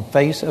people on the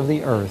face of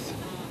the earth.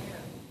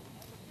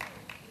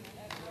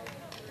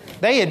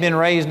 They had been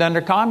raised under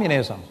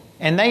communism,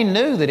 and they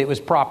knew that it was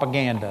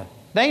propaganda.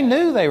 They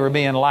knew they were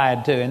being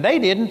lied to, and they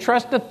didn't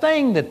trust a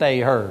thing that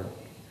they heard.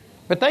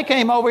 But they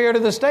came over here to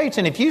the States,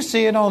 and if you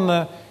see it on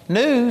the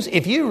news,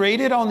 if you read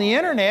it on the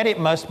internet, it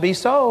must be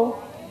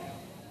so.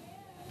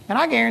 And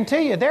I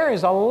guarantee you, there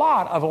is a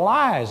lot of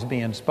lies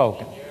being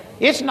spoken.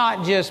 It's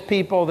not just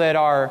people that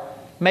are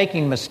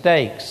making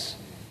mistakes.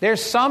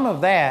 There's some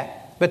of that.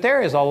 But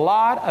there is a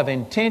lot of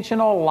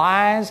intentional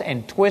lies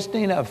and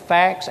twisting of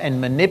facts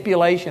and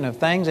manipulation of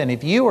things. And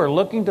if you are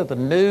looking to the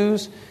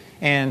news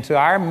and to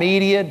our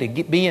media to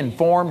be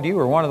informed. You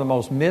are one of the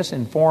most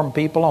misinformed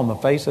people on the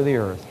face of the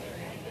earth.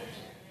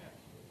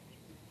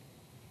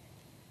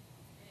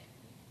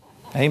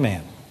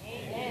 Amen.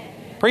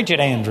 Preach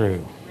it,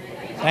 Andrew.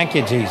 Thank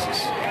you,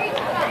 Jesus.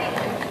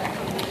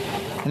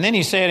 And then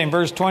he said in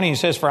verse 20, he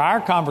says, "For our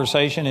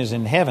conversation is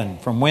in heaven,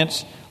 from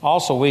whence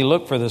also we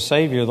look for the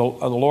Savior, of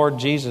the Lord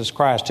Jesus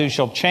Christ, who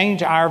shall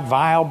change our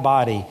vile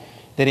body,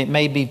 that it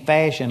may be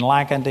fashioned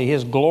like unto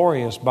His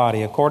glorious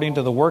body, according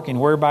to the working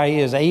whereby He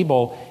is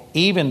able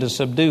even to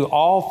subdue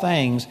all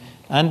things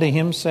unto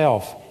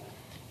Himself."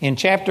 In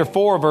chapter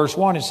 4, verse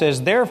 1, it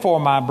says, "Therefore,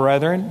 my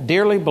brethren,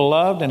 dearly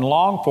beloved and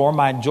longed for,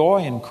 my joy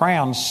and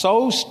crown,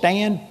 so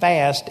stand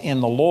fast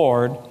in the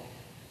Lord,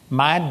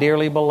 my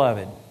dearly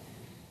beloved."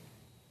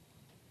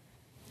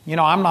 You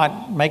know, I'm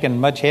not making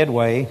much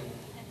headway.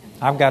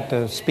 I've got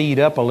to speed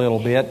up a little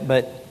bit,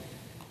 but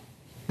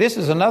this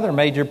is another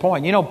major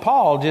point. You know,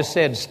 Paul just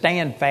said,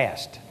 stand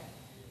fast.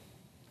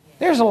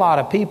 There's a lot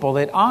of people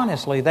that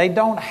honestly, they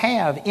don't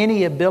have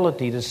any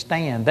ability to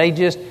stand. They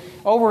just,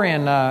 over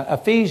in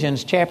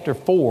Ephesians chapter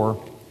 4,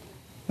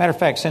 matter of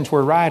fact, since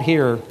we're right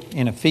here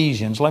in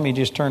Ephesians, let me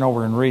just turn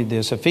over and read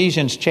this.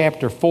 Ephesians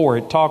chapter 4,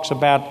 it talks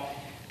about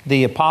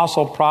the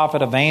apostle,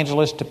 prophet,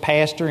 evangelist,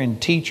 pastor,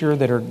 and teacher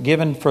that are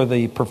given for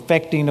the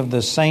perfecting of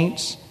the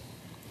saints,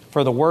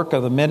 for the work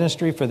of the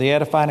ministry, for the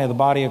edifying of the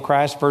body of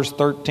Christ. Verse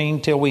 13,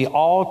 "Till we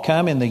all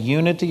come in the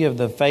unity of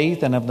the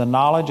faith and of the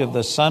knowledge of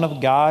the Son of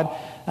God,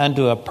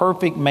 unto a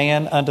perfect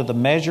man, unto the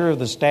measure of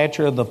the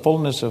stature of the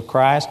fullness of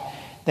Christ,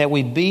 that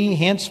we be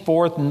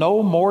henceforth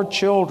no more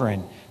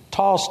children,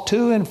 tossed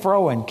to and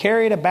fro and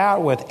carried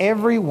about with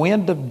every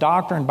wind of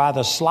doctrine by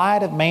the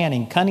sleight of man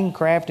and cunning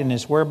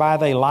craftiness whereby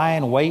they lie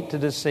in wait to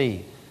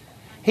deceive."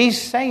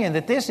 He's saying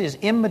that this is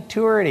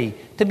immaturity,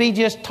 to be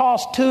just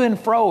tossed to and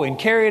fro and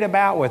carried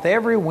about with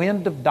every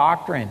wind of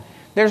doctrine.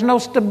 There's no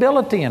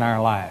stability in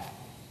our life.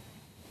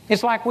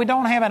 It's like we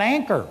don't have an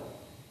anchor.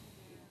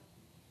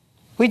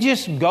 We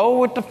just go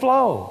with the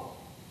flow.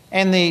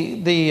 And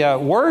the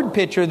word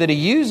picture that he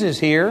uses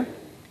here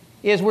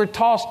is we're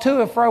tossed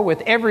to and fro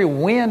with every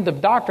wind of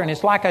doctrine.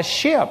 It's like a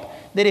ship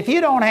that if you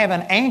don't have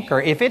an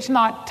anchor, if it's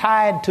not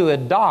tied to a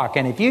dock,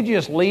 and if you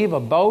just leave a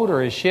boat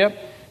or a ship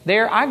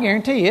there, I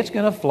guarantee you it's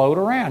going to float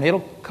around.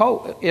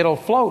 It'll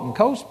float and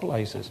coast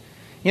places.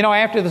 You know,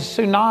 after the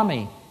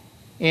tsunami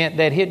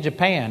that hit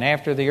Japan,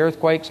 after the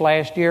earthquakes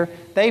last year,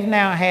 they've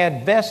now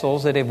had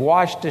vessels that have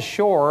washed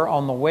ashore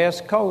on the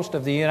west coast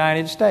of the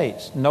United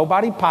States.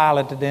 Nobody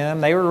piloted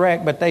them. They were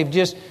wrecked, but they've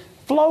just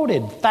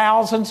floated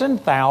thousands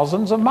and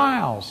thousands of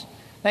miles.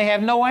 They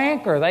have no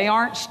anchor. They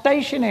aren't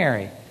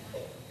stationary.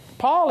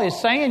 Paul is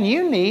saying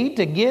you need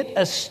to get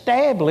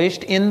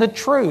established in the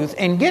truth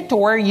and get to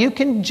where you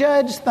can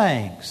judge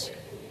things.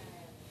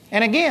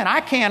 And again,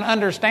 I can't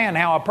understand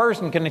how a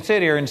person can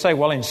sit here and say,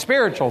 well, in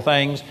spiritual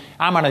things,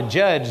 I'm going to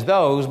judge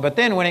those. But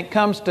then when it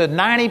comes to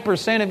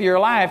 90% of your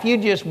life, you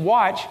just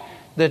watch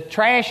the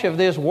trash of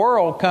this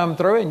world come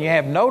through and you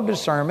have no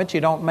discernment. You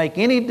don't make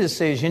any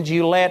decisions.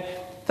 You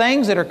let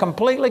things that are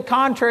completely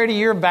contrary to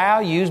your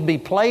values be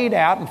played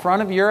out in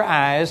front of your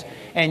eyes,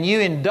 and you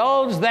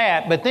indulge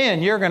that, but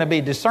then you're going to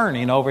be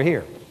discerning over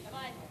here.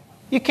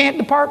 You can't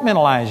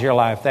departmentalize your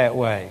life that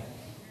way.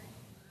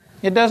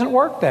 It doesn't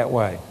work that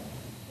way.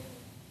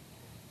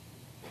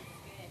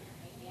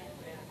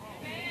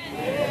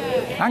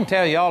 I can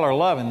tell y'all are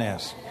loving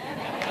this.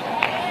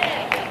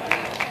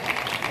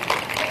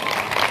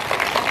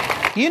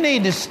 You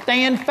need to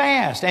stand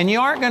fast, and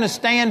you aren't going to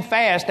stand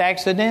fast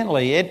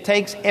accidentally. It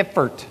takes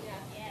effort.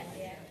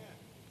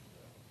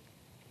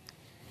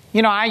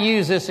 You know, I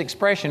used this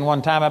expression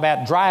one time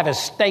about drive a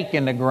stake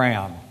in the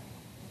ground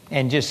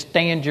and just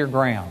stand your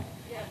ground.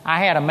 I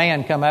had a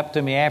man come up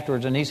to me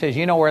afterwards and he says,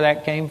 you know where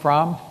that came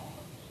from?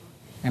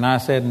 And I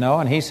said, no.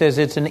 And he says,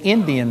 it's an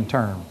Indian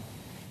term.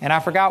 And I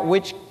forgot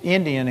which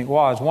Indian it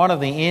was, one of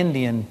the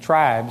Indian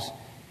tribes,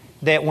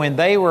 that when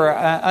they were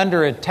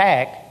under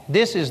attack,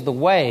 this is the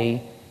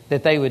way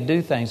that they would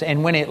do things.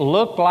 And when it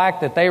looked like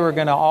that they were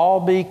going to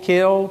all be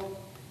killed,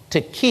 to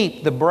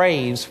keep the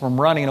braves from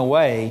running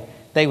away,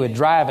 they would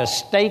drive a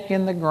stake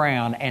in the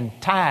ground and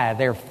tie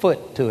their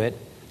foot to it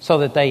so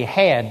that they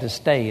had to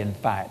stay and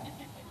fight.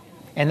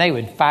 And they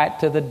would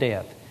fight to the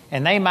death.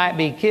 And they might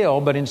be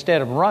killed, but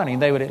instead of running,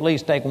 they would at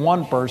least take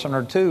one person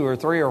or two or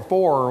three or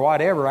four or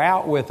whatever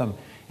out with them.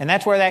 And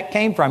that's where that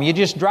came from. You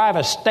just drive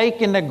a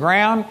stake in the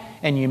ground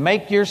and you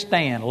make your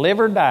stand,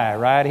 live or die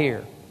right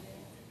here.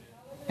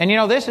 And you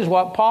know, this is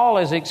what Paul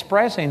is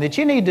expressing, that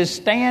you need to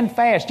stand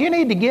fast. You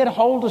need to get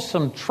hold of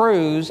some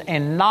truths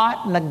and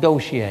not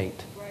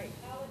negotiate.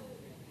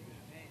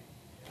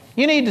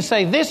 You need to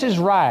say, this is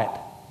right.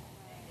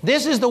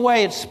 This is the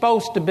way it's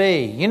supposed to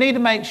be. You need to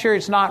make sure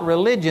it's not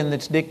religion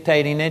that's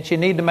dictating it. You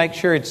need to make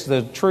sure it's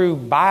the true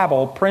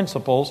Bible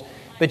principles.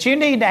 But you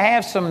need to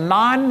have some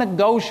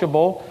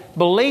non-negotiable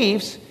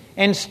beliefs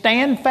and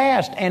stand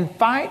fast and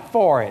fight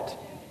for it.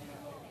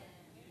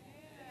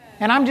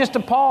 And I'm just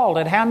appalled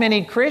at how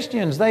many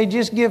Christians, they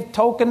just give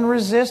token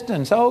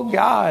resistance. Oh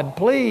God,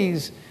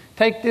 please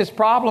take this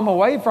problem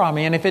away from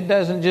you. And if it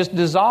doesn't just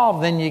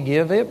dissolve, then you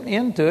give it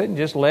into it and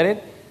just let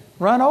it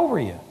run over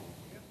you.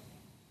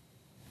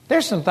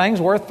 There's some things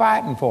worth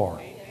fighting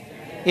for.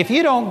 If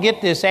you don't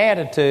get this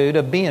attitude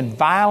of being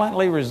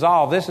violently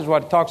resolved, this is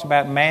what it talks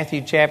about in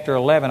Matthew chapter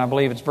 11, I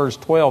believe it's verse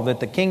 12, that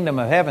the kingdom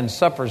of heaven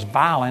suffers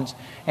violence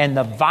and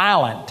the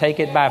violent take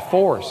it by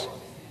force.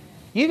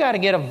 You got to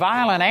get a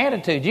violent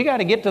attitude. You got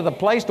to get to the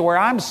place to where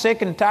I'm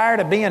sick and tired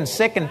of being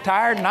sick and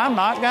tired, and I'm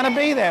not going to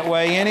be that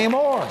way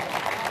anymore.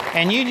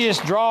 And you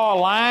just draw a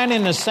line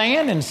in the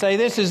sand and say,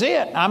 this is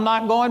it. I'm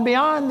not going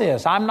beyond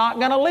this. I'm not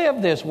going to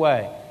live this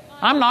way.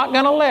 I'm not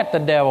going to let the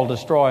devil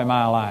destroy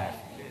my life.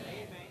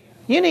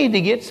 You need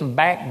to get some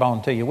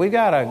backbone to you.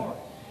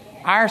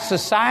 Our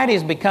society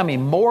is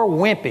becoming more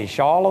wimpish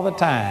all of the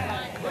time.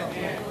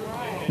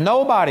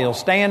 Nobody will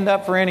stand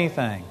up for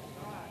anything.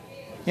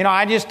 You know,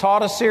 I just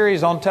taught a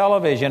series on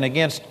television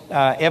against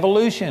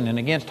evolution and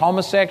against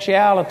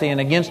homosexuality and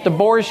against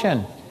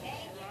abortion.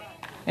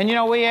 And you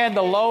know, we had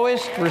the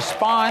lowest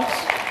response.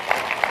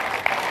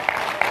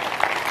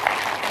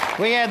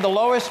 We had the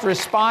lowest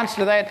response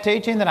to that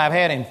teaching that I've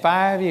had in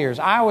 5 years.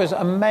 I was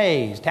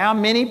amazed how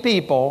many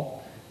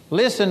people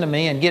listen to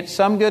me and get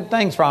some good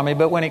things from me,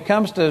 but when it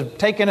comes to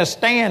taking a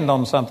stand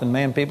on something,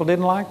 man, people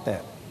didn't like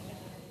that.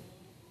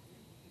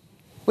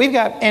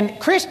 And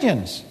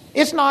Christians,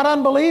 it's not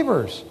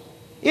unbelievers.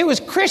 It was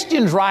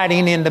Christians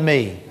writing into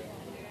me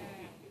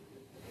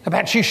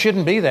about you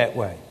shouldn't be that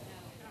way.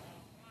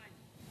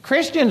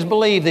 Christians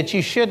believe that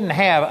you shouldn't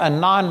have a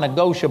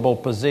non-negotiable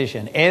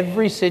position.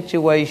 Every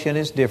situation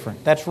is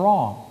different. That's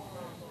wrong.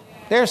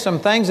 There are some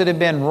things that have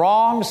been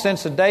wrong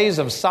since the days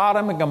of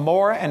Sodom and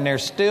Gomorrah, and they're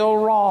still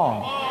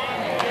wrong.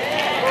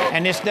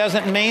 And this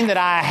doesn't mean that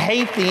I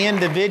hate the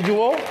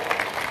individual.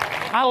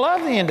 I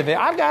love the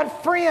individual. I've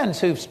got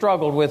friends who've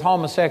struggled with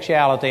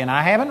homosexuality, and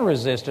I haven't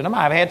resisted them.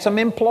 I've had some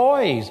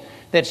employees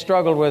that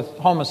struggled with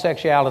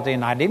homosexuality,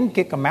 and I didn't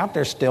kick them out.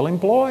 They're still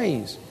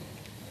employees.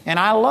 And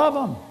I love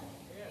them.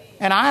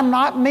 And I'm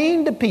not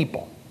mean to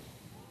people.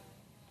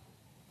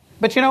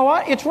 But you know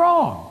what? It's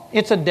wrong.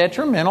 It's a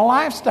detrimental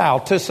lifestyle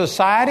to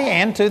society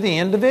and to the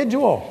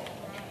individual.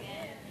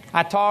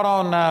 I taught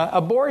on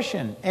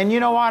abortion. And you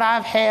know what?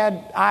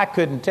 I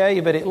couldn't tell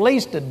you, but at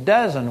least a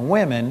dozen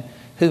women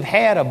who've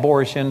had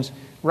abortions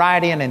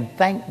write in and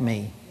thank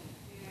me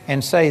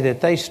and say that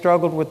they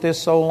struggled with this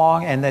so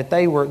long and that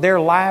their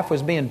life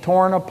was being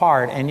torn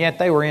apart, and yet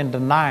they were in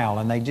denial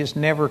and they just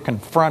never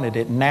confronted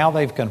it. And now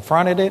they've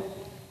confronted it.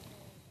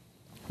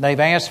 They've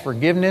asked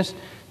forgiveness.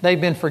 They've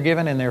been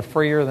forgiven, and they're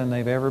freer than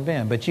they've ever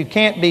been. But you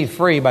can't be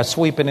free by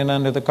sweeping it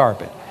under the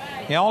carpet.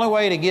 The only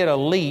way to get a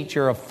leech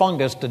or a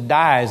fungus to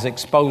die is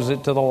expose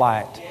it to the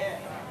light.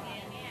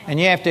 And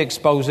you have to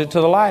expose it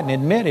to the light and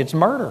admit it's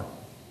murder.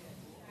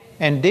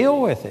 And deal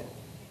with it.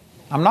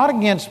 I'm not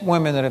against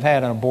women that have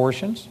had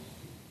abortions.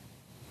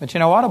 But you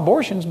know what?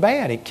 Abortion's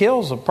bad. It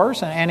kills a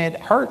person and it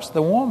hurts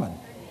the woman.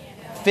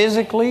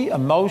 Physically,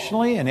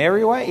 emotionally, in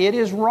every way. It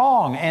is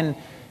wrong. And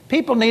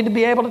people need to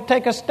be able to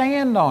take a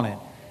stand on it.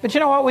 But you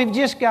know what?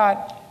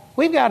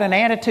 We've got an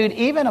attitude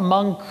even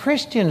among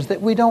Christians that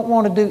we don't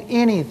want to do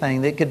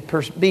anything that could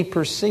be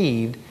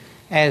perceived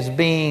as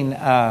being,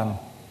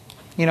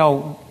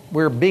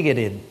 we're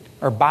bigoted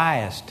or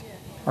biased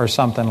or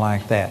something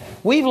like that.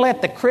 We've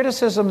let the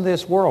criticism of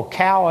this world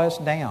cow us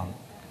down.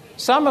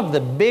 Some of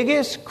the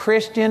biggest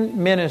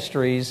Christian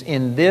ministries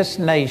in this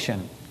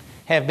nation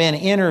have been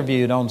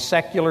interviewed on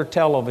secular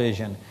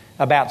television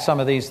about some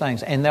of these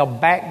things, and they'll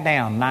back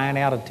down 9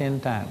 out of 10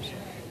 times.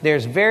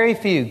 There's very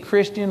few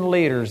Christian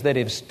leaders that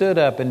have stood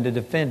up and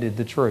defended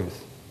the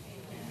truth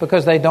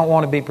because they don't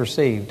want to be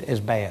perceived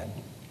as bad.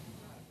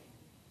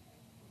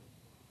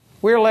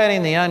 We're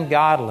letting the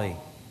ungodly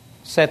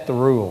set the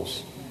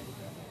rules.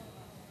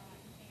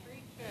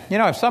 You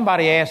know, if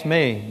somebody asked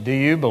me, do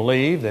you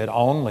believe that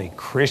only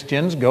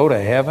Christians go to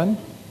heaven?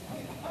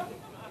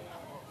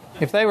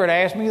 If they were to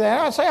ask me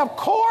that, I'd say, of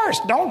course,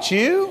 don't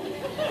you?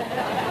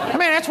 I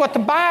mean, that's what the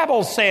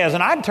Bible says,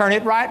 and I'd turn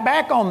it right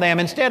back on them.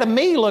 Instead of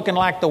me looking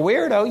like the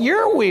weirdo,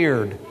 you're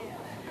weird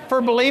for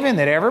believing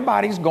that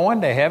everybody's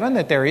going to heaven,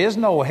 that there is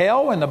no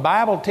hell when the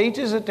Bible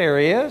teaches that there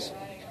is.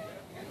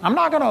 I'm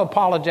not going to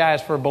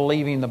apologize for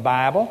believing the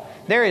Bible.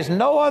 There is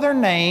no other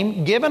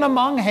name given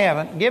among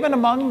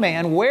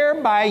men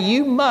whereby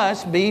you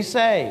must be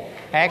saved.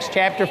 Acts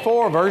chapter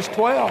 4, verse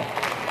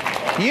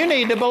 12. You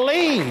need to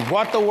believe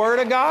what the Word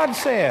of God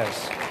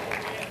says.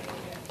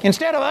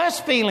 Instead of us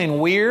feeling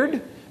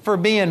weird for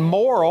being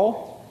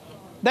moral,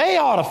 they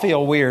ought to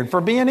feel weird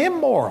for being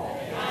immoral.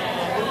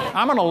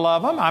 I'm going to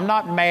love them. I'm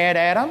not mad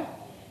at them.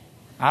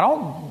 I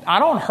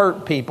don't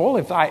hurt people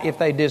if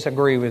they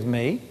disagree with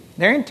me.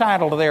 They're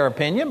entitled to their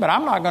opinion, but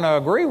I'm not going to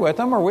agree with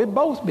them or we'd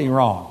both be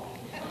wrong.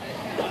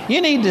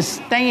 You need to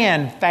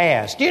stand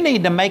fast. You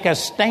need to make a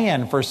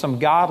stand for some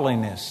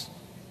godliness.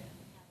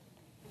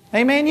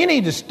 Amen. You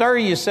need to stir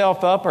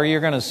yourself up or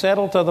you're going to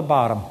settle to the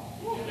bottom.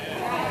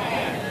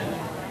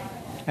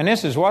 And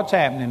this is what's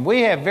happening.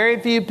 We have very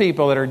few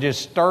people that are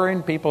just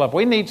stirring people up.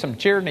 We need some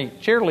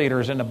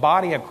cheerleaders in the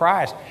body of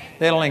Christ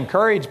that'll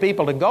encourage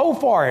people to go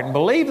for it and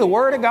believe the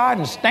Word of God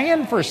and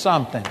stand for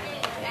something.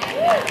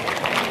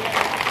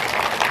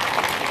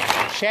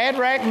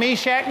 Shadrach,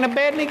 Meshach, and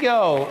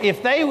Abednego,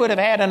 if they would have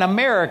had an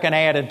American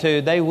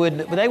attitude, they would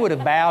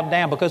have bowed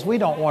down, because we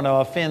don't want to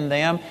offend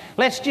them.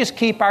 Let's just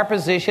keep our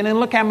position, and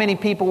look how many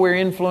people we're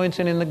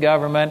influencing in the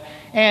government,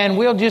 and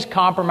we'll just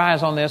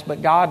compromise on this,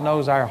 but God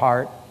knows our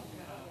heart.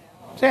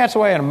 See, that's the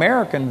way an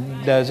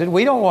American does it.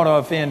 We don't want to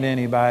offend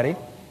anybody.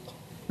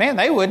 Man,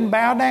 they wouldn't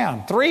bow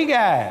down. 3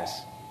 guys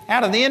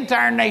out of the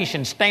entire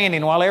nation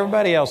standing while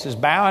everybody else is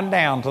bowing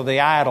down to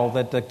the idol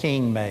that the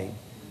king made.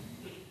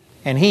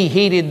 And he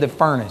heated the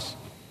furnace.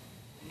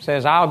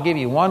 Says, I'll give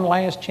you one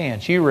last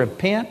chance. You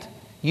repent,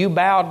 you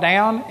bow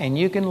down, and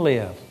you can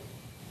live.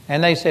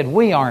 And they said,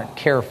 we aren't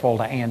careful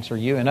to answer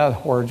you. In other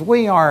words,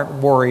 we aren't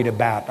worried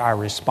about our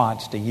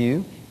response to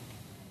you.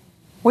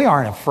 We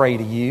aren't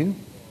afraid of you.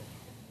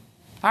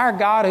 Our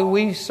God who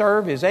we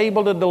serve is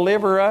able to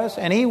deliver us,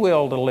 and He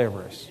will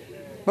deliver us.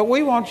 But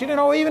we want you to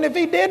know, even if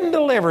He didn't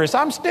deliver us,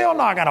 I'm still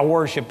not going to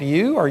worship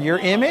you or your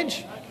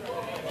image.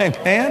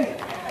 Amen.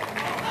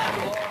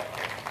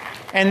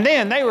 And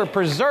then they were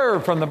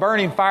preserved from the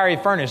burning fiery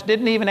furnace.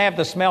 Didn't even have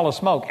the smell of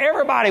smoke.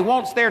 Everybody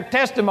wants their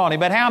testimony,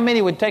 but how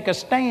many would take a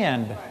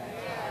stand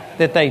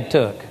that they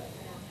took?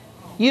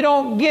 You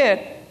don't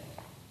get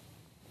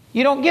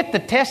the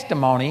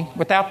testimony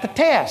without the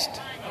test.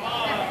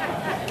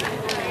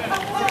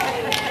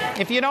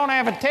 If you don't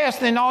have a test,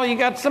 then all you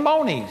got is some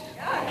monies.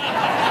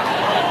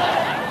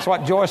 That's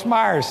what Joyce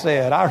Meyer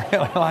said. I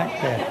really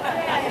like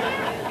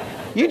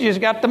that. You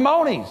just got the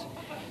monies.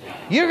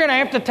 You're going to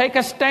have to take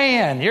a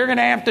stand. You're going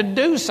to have to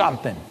do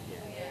something.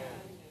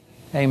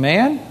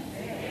 Amen?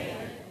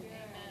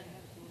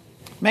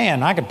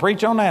 Man, I could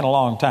preach on that a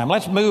long time.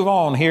 Let's move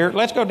on here.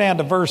 Let's go down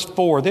to verse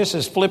 4. This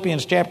is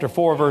Philippians chapter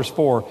 4, verse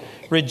 4.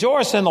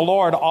 Rejoice in the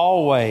Lord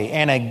always,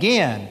 and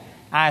again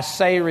I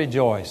say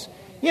rejoice.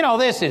 You know,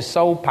 this is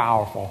so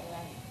powerful.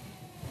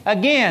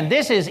 Again,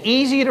 this is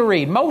easy to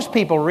read. Most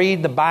people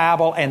read the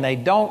Bible and they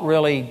don't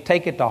really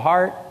take it to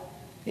heart.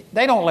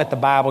 They don't let the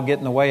Bible get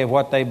in the way of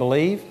what they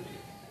believe.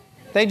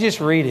 They just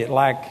read it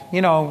like,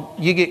 you know,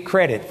 you get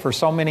credit for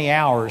so many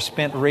hours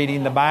spent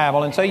reading the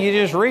Bible, and so you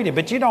just read it,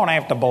 but you don't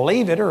have to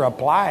believe it or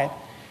apply it.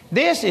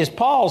 This is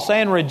Paul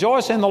saying,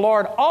 rejoice in the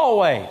Lord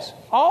always.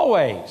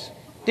 Always.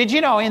 Did you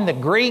know in the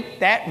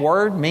Greek that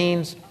word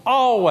means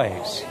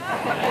always?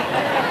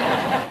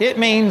 It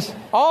means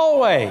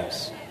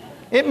always.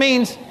 It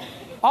means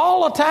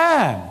all the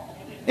time.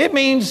 It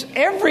means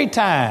every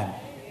time.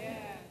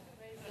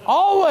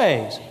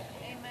 Always.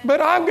 But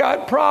I've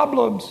got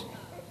problems.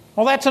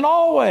 Well, that's an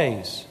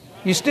always.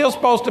 You're still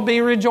supposed to be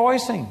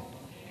rejoicing.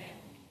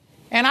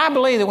 And I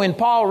believe that when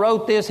Paul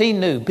wrote this, he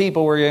knew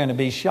people were going to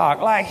be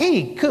shocked. Like,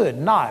 he could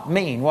not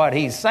mean what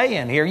he's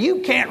saying here.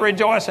 You can't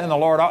rejoice in the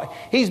Lord.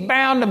 He's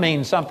bound to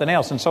mean something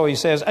else. And so he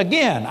says,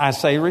 again, I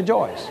say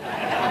rejoice.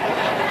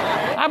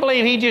 I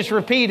believe he just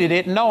repeated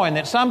it knowing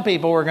that some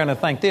people were going to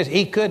think this.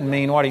 He couldn't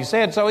mean what he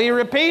said, so he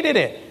repeated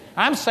it.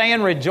 I'm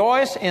saying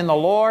rejoice in the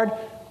Lord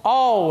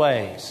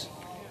always.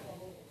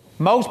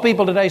 Most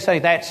people today say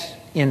that's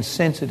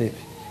insensitive.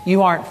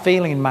 You aren't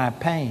feeling my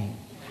pain.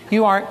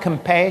 You aren't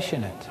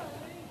compassionate.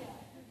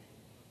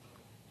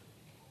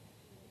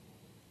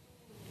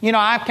 You know,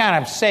 I've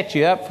kind of set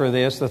you up for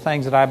this, the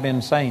things that I've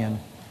been saying.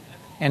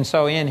 And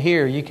so in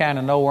here, you kind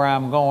of know where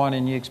I'm going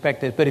and you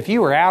expect it. But if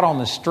you were out on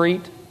the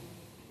street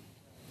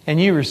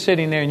and you were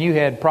sitting there and you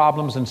had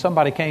problems and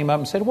somebody came up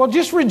and said, well,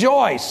 just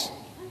rejoice.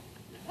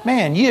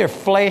 Man, your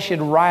flesh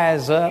would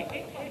rise up.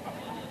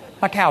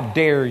 Like, how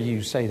dare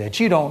you say that?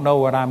 You don't know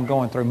what I'm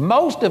going through.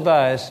 Most of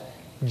us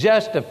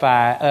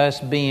justify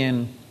us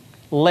being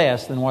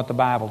less than what the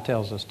Bible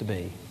tells us to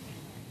be.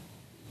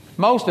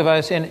 Most of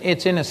us, and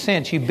it's in a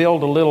sense, you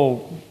build a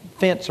little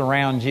fence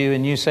around you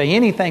and you say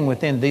anything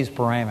within these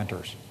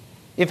parameters.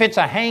 If it's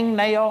a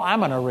hangnail, I'm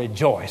going to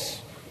rejoice.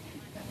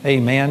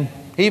 Amen.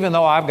 Even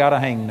though I've got a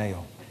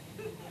hangnail.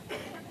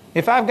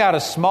 If I've got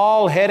a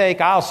small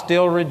headache, I'll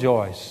still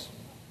rejoice.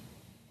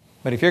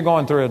 But if you're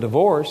going through a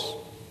divorce,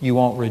 you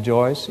won't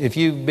rejoice. If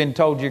you've been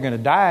told you're going to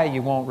die,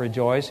 you won't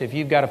rejoice. If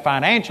you've got a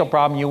financial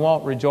problem, you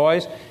won't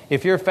rejoice.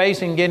 If you're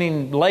facing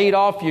getting laid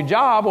off your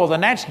job, well,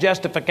 then that's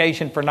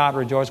justification for not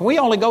rejoicing. We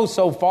only go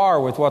so far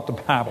with what the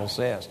Bible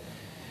says.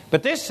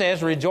 But this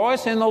says,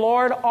 rejoice in the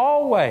Lord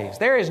always.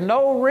 There is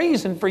no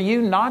reason for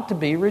you not to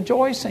be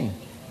rejoicing.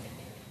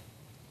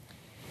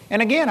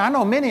 And again, I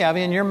know many of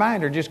you in your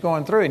mind are just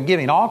going through and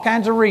giving all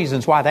kinds of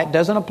reasons why that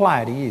doesn't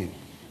apply to you.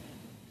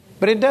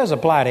 But it does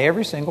apply to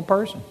every single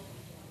person.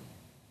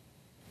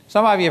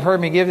 Some of you have heard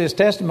me give this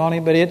testimony,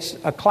 but it's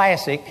a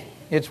classic.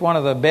 It's one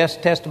of the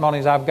best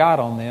testimonies I've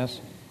got on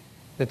this.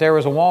 That there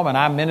was a woman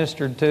I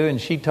ministered to, and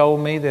she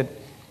told me that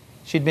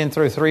she'd been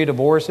through 3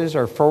 divorces.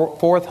 Her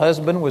fourth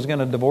husband was going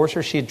to divorce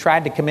her. She had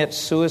tried to commit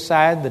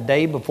suicide the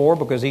day before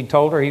because he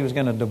told her he was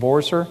going to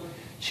divorce her.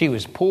 She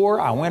was poor.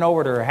 I went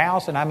over to her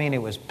house, and I mean,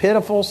 it was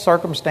pitiful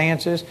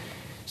circumstances.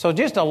 So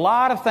just a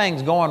lot of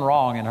things going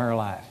wrong in her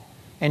life.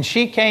 And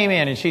she came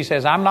in and she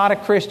says, I'm not a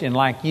Christian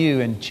like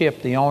you and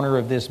Chip, the owner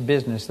of this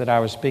business that I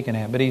was speaking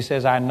at. But he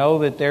says, I know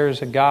that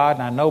there's a God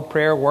and I know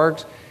prayer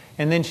works.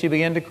 And then she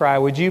began to cry,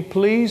 would you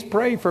please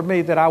pray for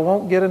me that I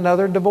won't get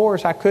another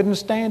divorce? I couldn't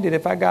stand it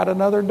if I got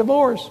another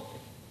divorce.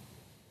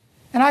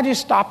 And I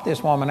just stopped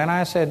this woman and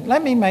I said,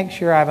 let me make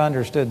sure I've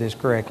understood this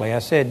correctly. I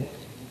said,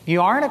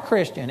 you aren't a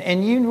Christian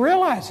and you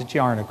realize that you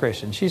aren't a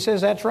Christian. She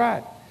says, that's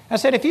right. I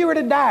said, if you were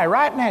to die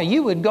right now,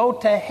 you would go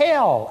to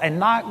hell and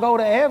not go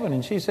to heaven.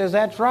 And she says,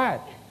 that's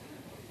right.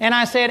 And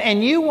I said,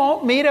 and you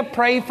want me to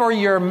pray for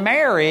your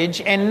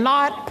marriage and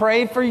not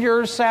pray for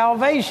your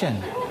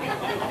salvation?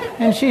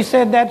 And she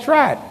said, that's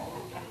right.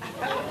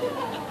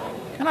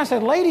 And I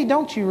said, lady,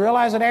 don't you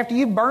realize that after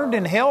you burned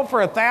in hell for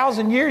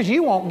 1,000 years,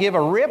 you won't give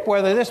a rip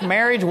whether this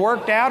marriage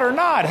worked out or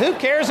not? Who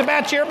cares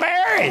about your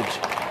marriage?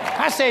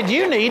 I said,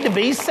 you need to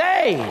be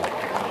saved.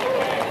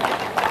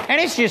 And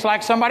it's just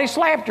like somebody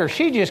slapped her.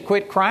 She just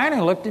quit crying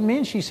and looked at me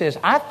and she says,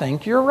 I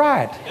think you're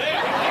right.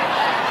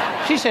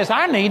 She says,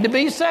 I need to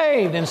be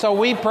saved. And so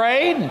we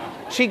prayed and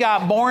she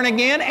got born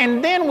again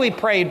and then we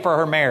prayed for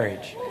her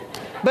marriage.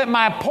 But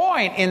my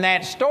point in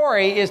that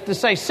story is to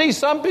say, see,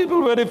 some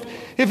people, but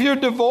if you're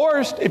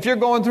divorced, if you're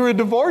going through a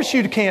divorce,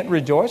 you can't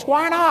rejoice.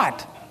 Why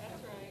not?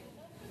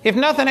 If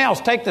nothing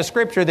else, take the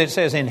scripture that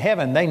says in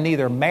heaven they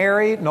neither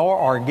marry nor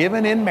are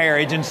given in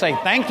marriage and say,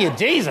 thank you,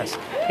 Jesus.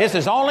 This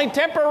is only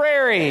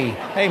temporary.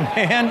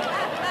 Amen.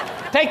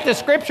 Take the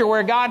scripture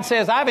where God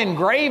says, I've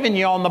engraven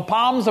you on the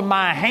palms of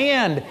my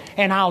hand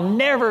and I'll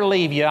never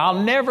leave you.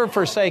 I'll never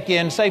forsake you.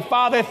 And say,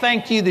 Father,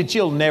 thank you that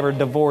you'll never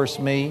divorce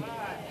me.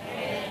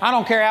 I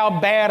don't care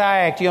how bad I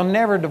act. You'll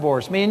never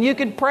divorce me. And you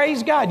could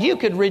praise God. You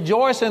could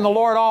rejoice in the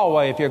Lord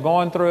always if you're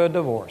going through a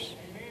divorce.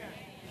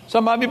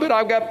 Some of you, but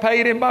I've got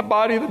pain in my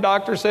body. The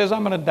doctor says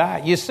I'm going to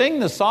die. You sing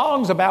the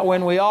songs about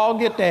when we all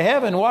get to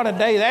heaven, what a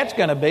day that's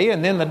going to be.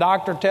 And then the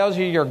doctor tells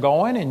you you're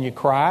going and you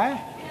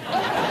cry.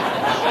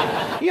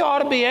 You ought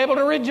to be able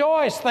to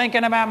rejoice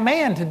thinking about,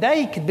 man,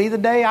 today could be the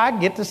day I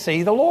get to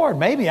see the Lord.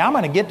 Maybe I'm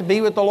going to get to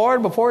be with the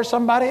Lord before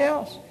somebody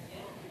else.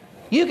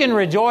 You can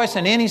rejoice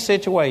in any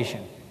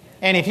situation.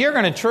 And if you're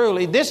going to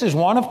truly, this is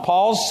one of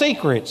Paul's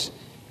secrets.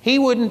 He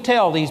wouldn't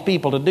tell these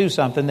people to do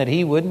something that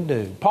he wouldn't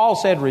do. Paul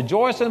said,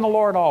 rejoice in the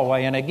Lord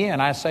always. And again,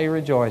 I say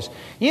rejoice.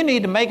 You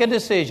need to make a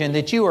decision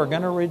that you are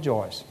going to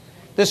rejoice.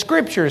 The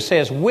scripture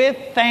says, with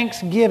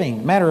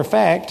thanksgiving. Matter of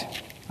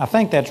fact, I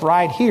think that's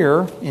right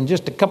here in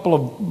just a couple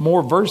of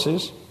more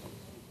verses.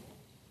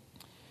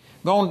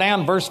 Going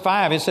down verse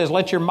 5, it says,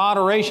 let your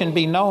moderation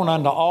be known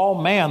unto all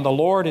men. The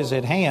Lord is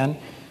at hand.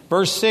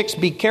 Verse 6,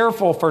 be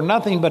careful for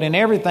nothing, but in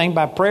everything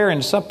by prayer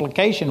and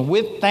supplication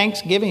with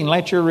thanksgiving,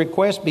 let your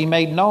requests be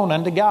made known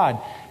unto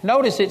God.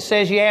 Notice it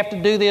says you have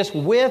to do this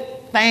with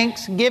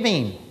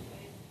thanksgiving.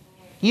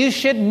 You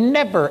should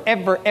never,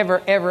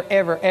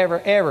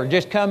 ever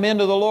just come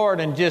into the Lord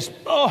and just,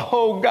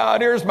 oh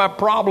God, here's my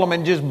problem,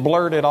 and just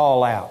blurt it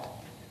all out.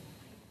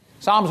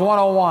 Psalms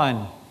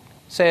 101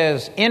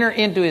 says, enter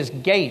into his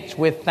gates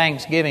with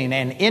thanksgiving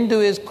and into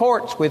his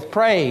courts with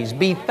praise.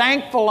 Be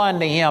thankful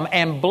unto him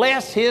and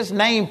bless his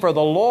name, for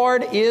the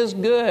Lord is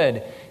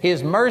good.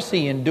 His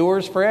mercy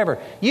endures forever.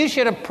 You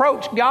should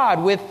approach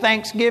God with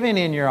thanksgiving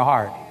in your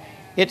heart.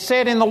 It's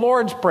said in the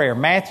Lord's Prayer,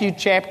 Matthew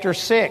chapter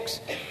 6.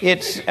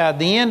 It's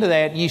the end of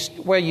that,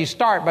 where you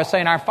start by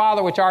saying, our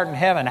Father which art in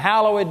heaven,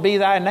 hallowed be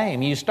thy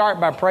name. You start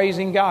by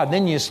praising God.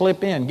 Then you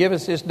slip in, give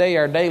us this day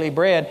our daily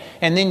bread.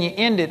 And then you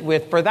end it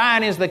with, for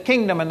thine is the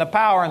kingdom and the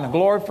power and the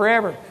glory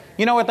forever.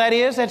 You know what that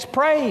is? That's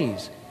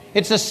praise.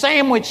 It's a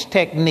sandwich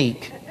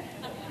technique.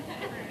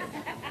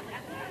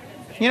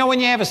 You know,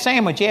 when you have a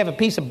sandwich, you have a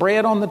piece of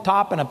bread on the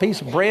top and a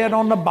piece of bread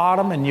on the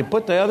bottom, and you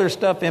put the other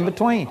stuff in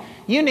between.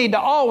 You need to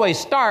always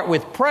start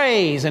with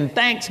praise and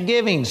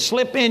thanksgiving.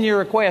 Slip in your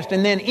request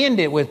and then end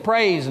it with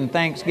praise and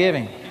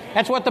thanksgiving.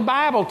 That's what the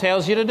Bible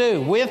tells you to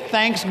do. With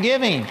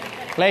thanksgiving,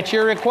 let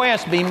your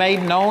request be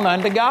made known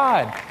unto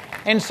God.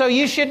 And so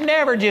you should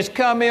never just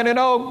come in and,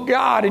 oh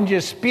God, and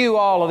just spew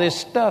all of this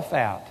stuff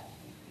out.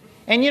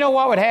 And you know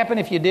what would happen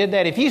if you did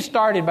that? If you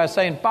started by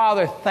saying,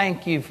 Father,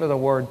 thank you for the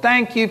word.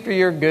 Thank you for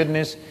your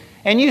goodness.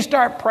 And you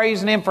start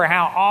praising him for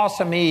how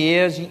awesome he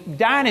is.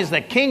 Thine is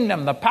the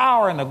kingdom, the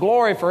power, and the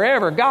glory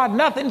forever. God,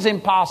 nothing's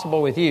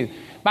impossible with you.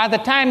 By the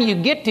time you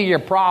get to your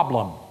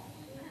problem,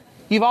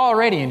 you've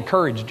already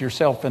encouraged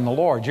yourself in the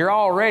Lord. You're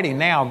already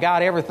now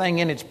got everything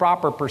in its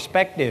proper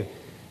perspective.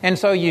 And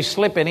so you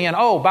slip it in.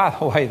 Oh, by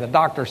the way, the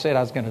doctor said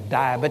I was going to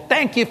die. But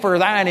thank you for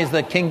thine is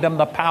the kingdom,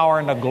 the power,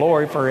 and the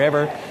glory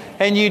forever.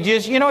 And you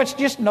just, it's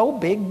just no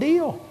big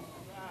deal.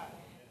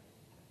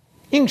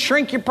 You can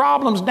shrink your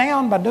problems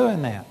down by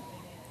doing that.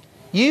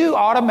 You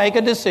ought to make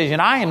a decision.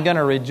 I am going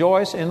to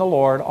rejoice in the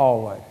Lord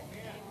always.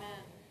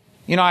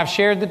 I've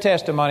shared the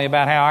testimony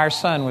about how our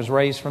son was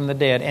raised from the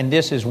dead. And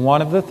this is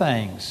one of the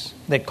things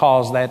that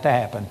caused that to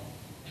happen.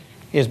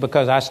 Is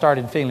because I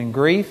started feeling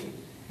grief.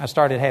 I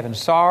started having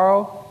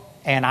sorrow.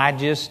 And I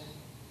just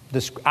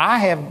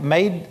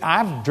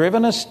I've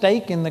driven a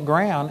stake in the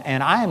ground,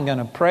 and I am going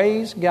to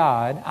praise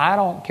God. I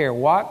don't care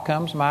what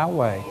comes my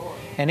way.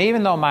 And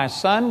even though my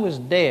son was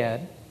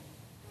dead,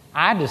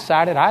 I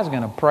decided I was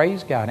going to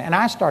praise God. And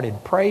I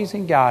started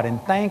praising God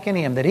and thanking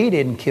Him that He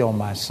didn't kill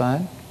my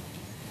son.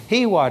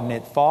 He wasn't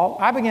at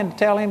fault. I began to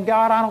tell Him,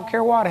 God, I don't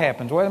care what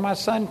happens, whether my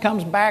son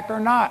comes back or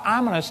not,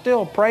 I'm going to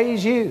still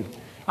praise You.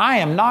 I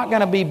am not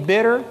going to be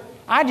bitter.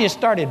 I just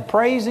started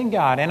praising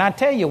God. And I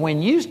tell you,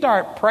 when you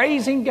start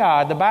praising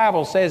God, the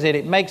Bible says that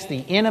it makes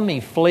the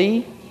enemy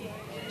flee.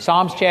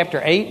 Psalms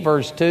chapter 8,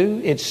 verse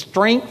 2. It's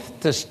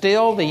strength to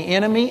still the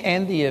enemy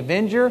and the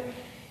avenger.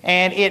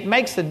 And it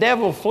makes the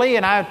devil flee.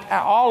 And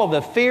all of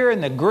the fear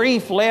and the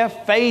grief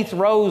left. Faith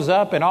rose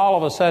up. And all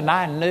of a sudden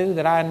I knew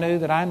that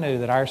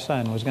our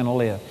son was going to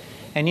live.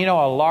 And you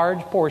know, a large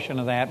portion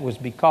of that was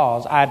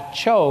because I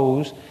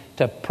chose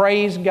to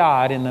praise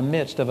God in the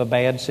midst of a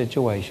bad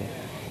situation.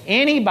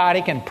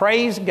 Anybody can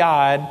praise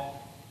God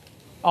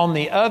on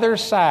the other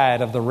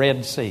side of the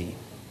Red Sea.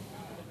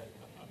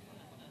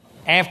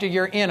 After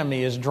your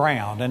enemy is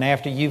drowned and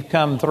after you've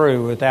come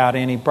through without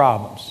any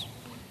problems.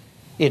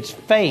 It's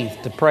faith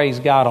to praise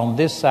God on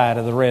this side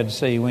of the Red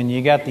Sea when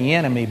you got the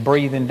enemy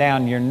breathing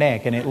down your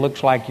neck and it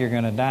looks like you're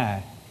going to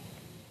die.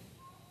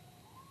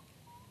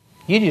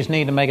 You just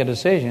need to make a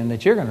decision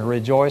that you're going to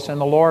rejoice in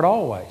the Lord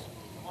always.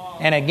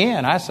 And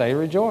again, I say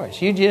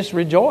rejoice. You just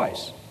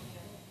rejoice.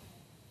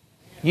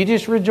 You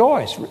just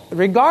rejoice,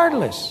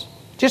 regardless.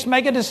 Just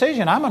make a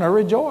decision. I'm going to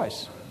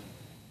rejoice.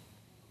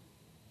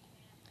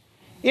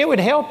 It would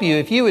help you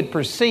if you would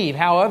perceive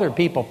how other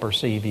people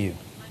perceive you.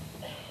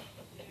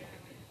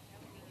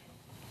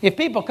 If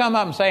people come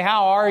up and say,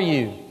 how are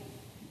you?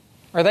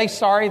 Are they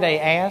sorry they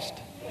asked?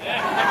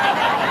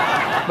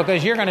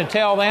 Because you're going to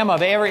tell them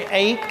of every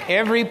ache,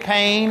 every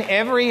pain,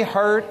 every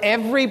hurt,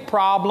 every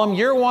problem.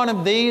 You're one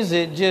of these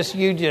that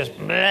you just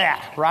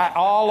right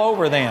all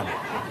over them.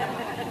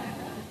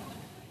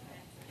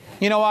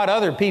 You know what?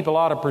 Other people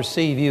ought to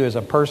perceive you as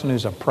a person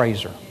who's a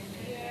praiser.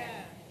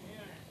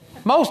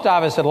 Most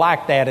of us would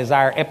like that as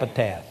our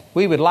epitaph.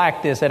 We would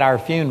like this at our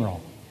funeral.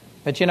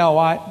 But you know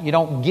what? You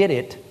don't get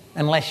it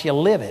unless you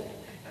live it.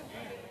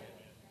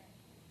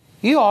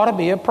 You ought to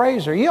be a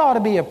praiser. You ought to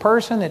be a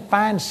person that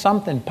finds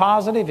something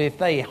positive. If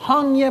they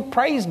hung you,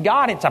 praise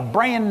God, it's a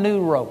brand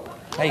new rope.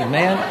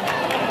 Amen.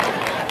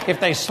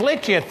 If they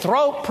slit your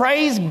throat,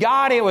 praise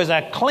God, it was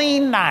a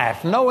clean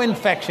knife. No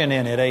infection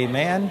in it.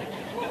 Amen.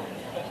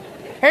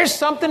 There's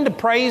something to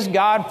praise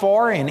God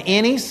for in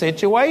any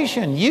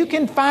situation. You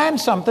can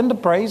find something to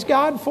praise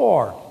God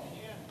for.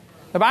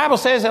 The Bible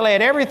says that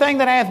let everything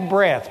that hath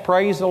breath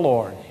praise the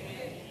Lord.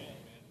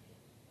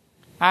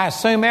 I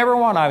assume every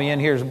one of you in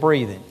here is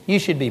breathing. You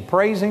should be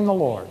praising the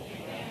Lord.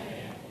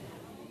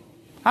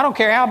 I don't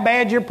care how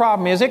bad your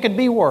problem is, it could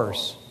be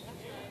worse.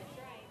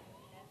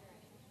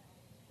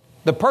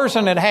 The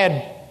person that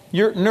had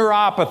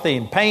neuropathy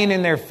and pain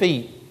in their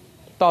feet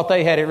thought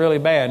they had it really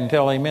bad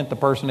until they met the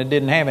person that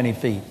didn't have any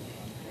feet.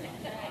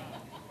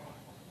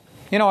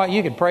 You know what?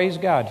 You could praise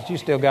God that you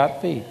still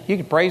got feet. You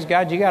could praise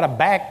God you got a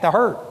back to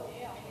hurt.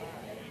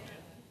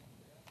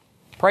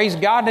 Praise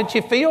God that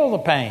you feel the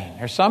pain.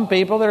 There's some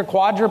people that are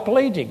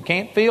quadriplegic,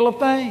 can't feel a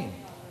thing.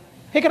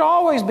 It could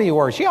always be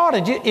worse. You ought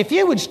to, if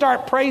you would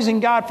start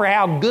praising God for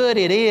how good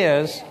it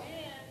is,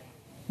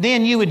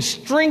 then you would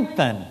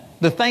strengthen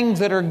the things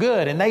that are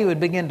good and they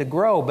would begin to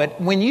grow. But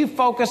when you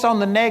focus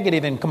on the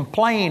negative and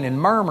complain and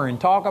murmur and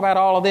talk about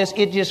all of this,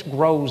 it just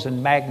grows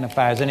and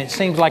magnifies and it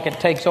seems like it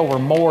takes over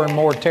more and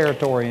more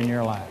territory in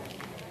your life.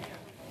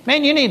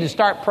 Man, you need to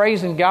start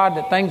praising God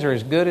that things are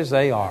as good as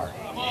they are.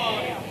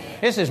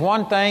 This is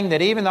one thing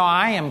that even though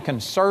I am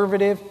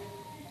conservative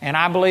and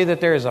I believe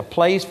that there is a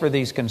place for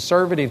these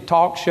conservative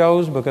talk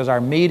shows because our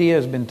media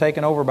has been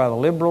taken over by the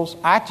liberals,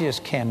 I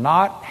just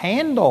cannot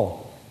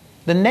handle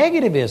the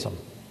negativism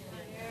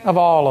of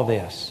all of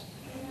this.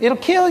 It'll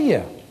kill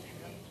you.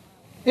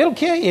 It'll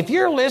kill you. If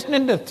you're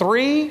listening to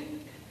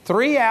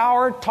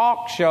three-hour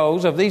talk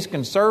shows of these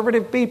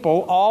conservative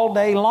people all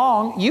day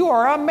long, you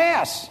are a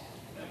mess.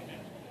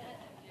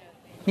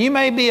 You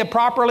may be a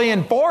properly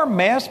informed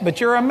mess,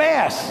 but you're a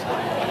mess.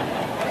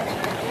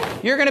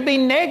 You're going to be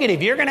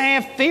negative. You're going to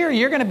have fear.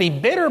 You're going to be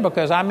bitter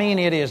because,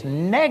 it is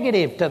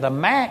negative to the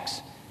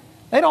max.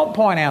 They don't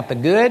point out the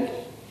good.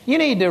 You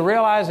need to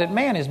realize that,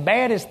 man, as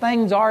bad as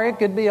things are, it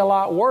could be a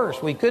lot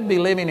worse. We could be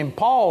living in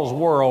Paul's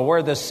world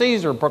where the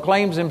Caesar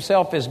proclaims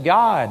himself as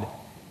God,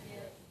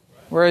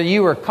 where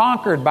you are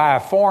conquered by a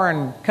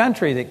foreign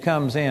country that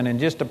comes in and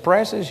just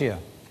oppresses you.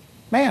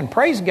 Man,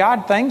 praise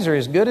God, things are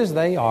as good as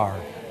they are.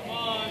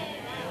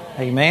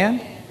 Amen.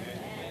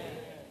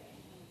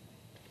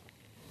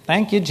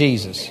 Thank you,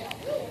 Jesus.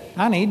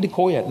 I need to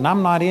quit, and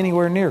I'm not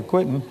anywhere near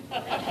quitting.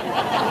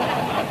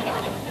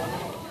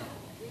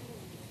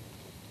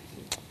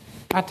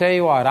 I tell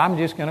you what, I'm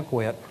just going to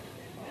quit.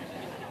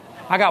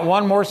 I got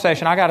one more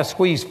session. I got to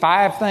squeeze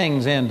 5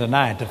 things in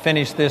tonight to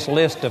finish this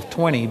list of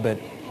 20, but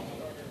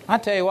I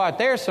tell you what,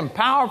 there's some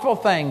powerful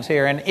things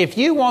here, and if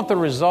you want the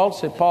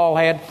results that Paul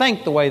had,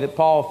 think the way that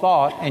Paul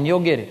thought, and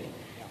you'll get it.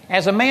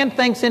 As a man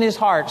thinks in his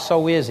heart,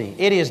 so is he.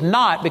 It is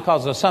not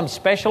because of some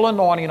special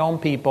anointing on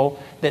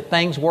people that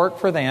things work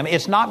for them.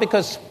 It's not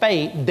because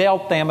fate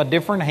dealt them a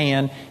different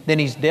hand than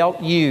He's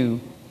dealt you.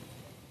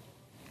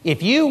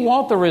 If you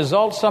want the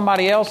results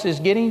somebody else is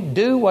getting,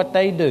 do what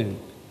they do.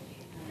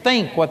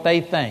 Think what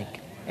they think.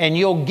 And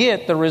you'll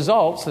get the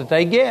results that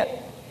they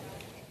get.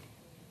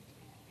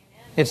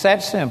 It's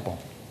that simple.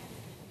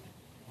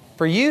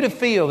 For you to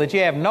feel that you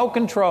have no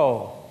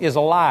control is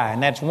a lie.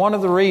 And that's one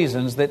of the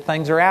reasons that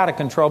things are out of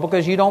control,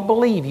 because you don't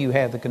believe you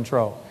have the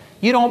control.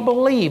 You don't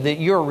believe that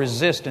your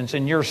resistance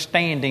and your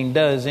standing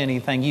does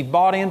anything. You've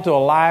bought into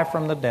a lie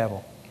from the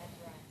devil.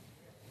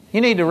 You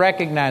need to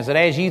recognize that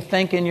as you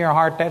think in your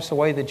heart, that's the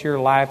way that your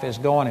life is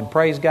going. And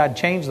praise God,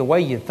 change the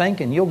way you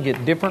think and you'll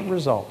get different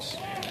results.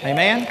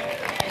 Amen?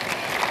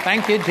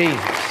 Thank you,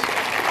 Jesus.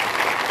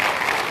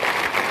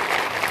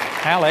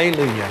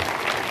 Hallelujah.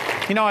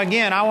 You know,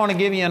 again, I want to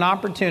give you an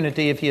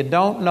opportunity. If you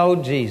don't know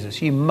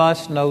Jesus, you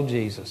must know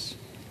Jesus.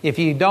 If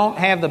you don't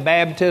have the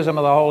baptism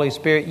of the Holy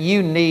Spirit,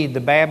 you need the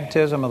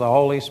baptism of the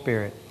Holy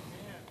Spirit.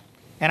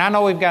 And I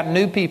know we've got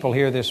new people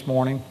here this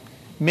morning.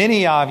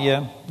 Many of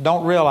you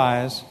don't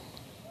realize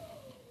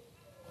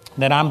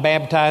that I'm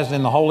baptized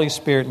in the Holy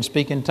Spirit and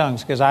speak in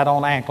tongues because I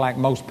don't act like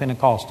most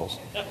Pentecostals.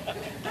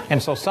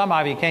 And so some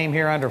of you came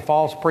here under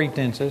false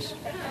pretenses.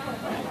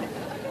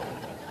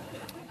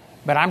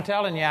 But I'm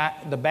telling you,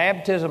 the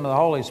baptism of the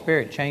Holy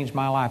Spirit changed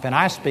my life. And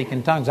I speak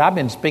in tongues. I've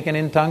been speaking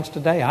in tongues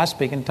today. I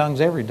speak in tongues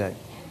every day.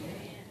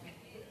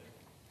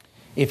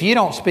 If you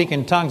don't speak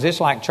in tongues, it's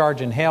like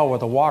charging hell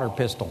with a water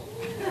pistol.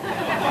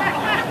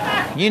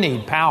 You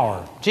need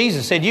power.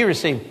 Jesus said you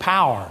receive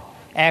power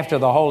after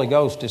the Holy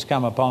Ghost has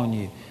come upon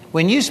you.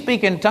 When you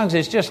speak in tongues,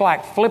 it's just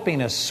like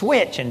flipping a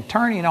switch and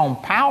turning on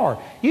power.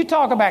 You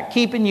talk about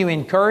keeping you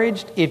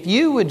encouraged. If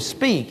you would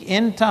speak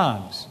in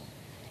tongues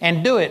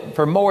and do it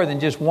for more than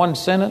just one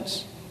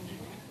sentence,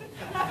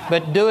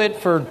 but do it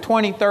for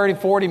 20, 30,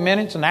 40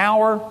 minutes, an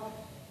hour,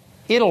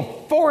 it'll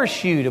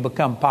force you to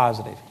become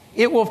positive.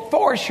 It will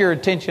force your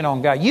attention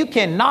on God. You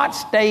cannot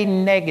stay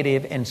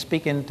negative and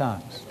speak in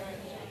tongues.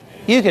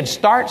 You can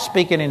start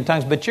speaking in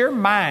tongues, but your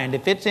mind,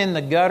 if it's in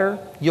the gutter,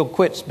 you'll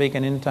quit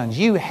speaking in tongues.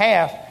 You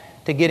have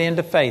to get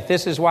into faith.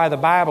 This is why the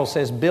Bible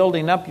says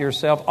building up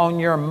yourself on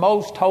your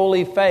most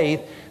holy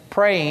faith,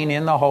 praying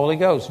in the Holy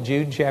Ghost.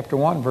 Jude chapter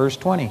 1, verse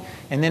 20.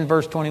 And then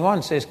verse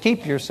 21 says,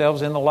 keep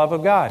yourselves in the love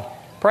of God.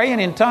 Praying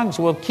in tongues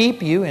will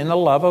keep you in the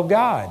love of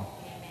God.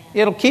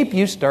 It'll keep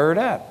you stirred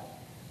up.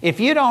 If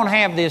you don't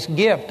have this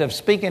gift of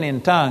speaking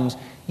in tongues,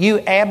 you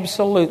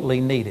absolutely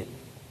need it.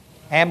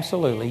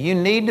 Absolutely. You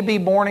need to be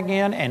born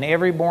again, and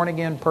every born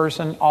again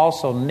person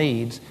also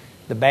needs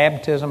the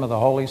baptism of the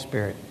Holy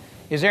Spirit.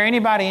 Is there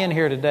anybody in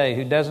here today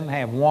who doesn't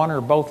have one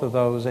or both of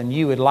those and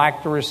you would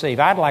like to receive?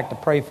 I'd like to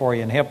pray for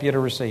you and help you to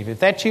receive. If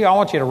that's you, I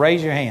want you to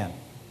raise your hand.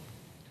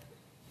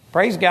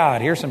 Praise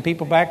God. Here's some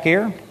people back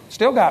here.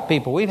 Still got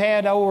people. We've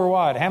had over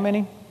what? How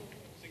many?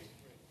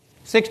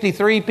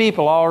 63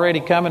 people already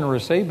come and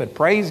receive, but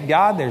praise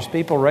God, there's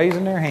people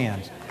raising their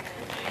hands.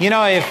 You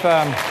know,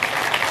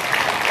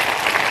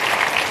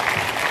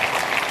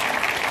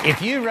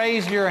 if you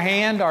raised your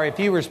hand, or if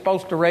you were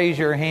supposed to raise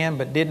your hand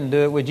but didn't do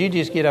it, would you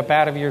just get up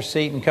out of your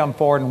seat and come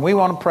forward? And we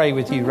want to pray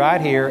with you right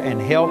here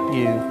and help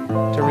you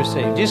to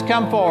receive. Just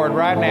come forward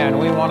right now, and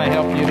we want to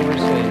help you to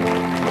receive.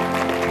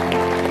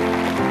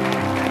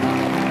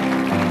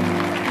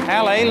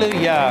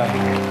 Hallelujah.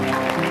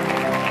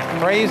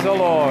 Praise the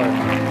Lord.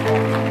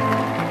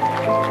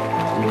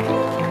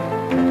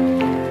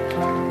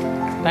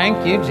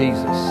 Thank you,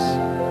 Jesus.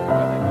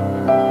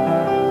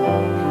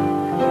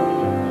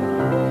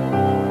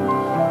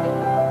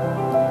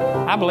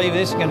 I believe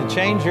this is going to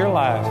change your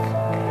life.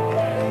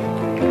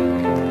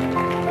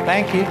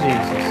 Thank you,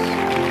 Jesus.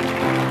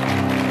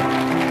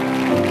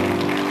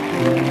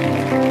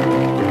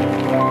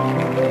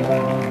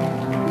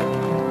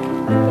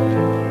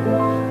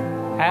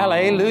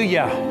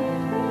 Hallelujah.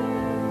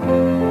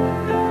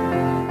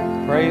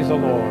 Praise the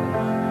Lord.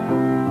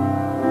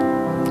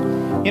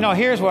 You know,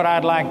 here's what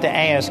I'd like to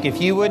ask.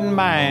 If you wouldn't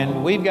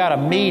mind, we've got a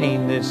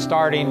meeting that's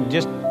starting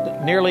just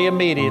nearly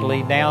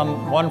immediately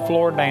down one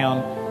floor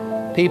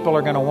down. People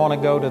are going to want to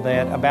go to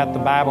that about the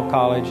Bible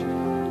college.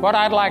 What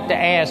I'd like to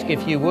ask,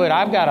 if you would,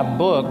 I've got a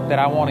book that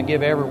I want to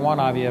give every one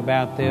of you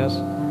about this.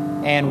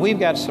 And we've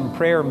got some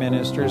prayer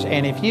ministers.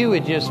 And if you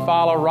would just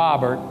follow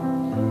Robert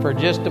for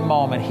just a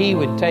moment, he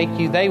would take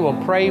you. They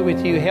will pray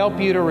with you, help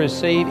you to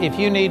receive. If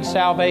you need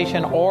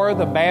salvation or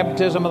the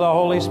baptism of the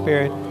Holy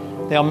Spirit,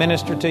 they'll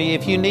minister to you.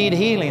 If you need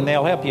healing,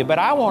 they'll help you. But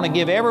I want to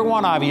give every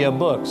one of you a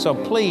book. So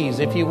please,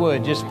 if you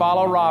would, just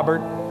follow Robert.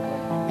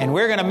 And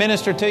we're going to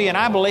minister to you. And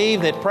I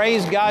believe that,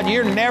 praise God,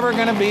 you're never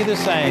going to be the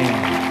same.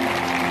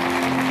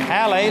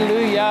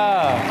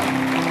 Hallelujah.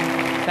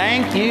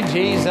 Thank you,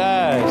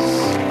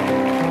 Jesus.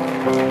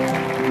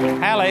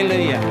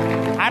 Hallelujah.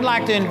 I'd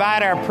like to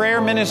invite our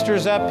prayer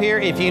ministers up here.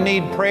 If you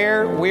need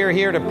prayer, we're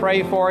here to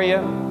pray for you.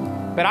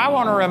 But I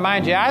want to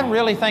remind you, I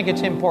really think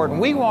it's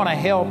important. We want to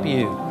help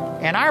you.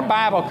 And our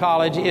Bible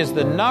college is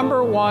the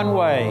number one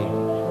way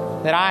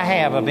that I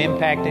have of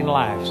impacting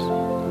lives.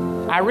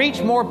 I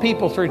reach more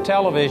people through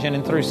television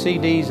and through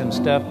CDs and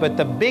stuff, but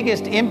the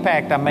biggest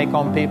impact I make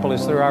on people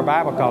is through our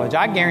Bible college.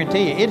 I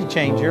guarantee you, it'll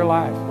change your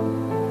life.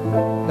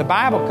 The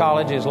Bible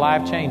college is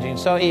life-changing.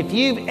 So if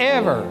you've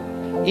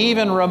ever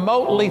even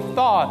remotely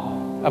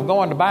thought of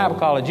going to Bible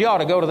college, you ought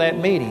to go to that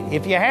meeting.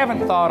 If you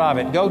haven't thought of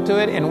it, go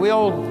to it and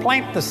we'll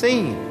plant the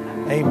seed.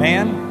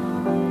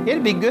 Amen.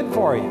 It'd be good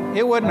for you.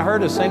 It wouldn't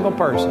hurt a single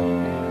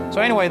person. So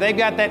anyway, they've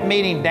got that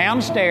meeting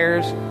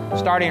downstairs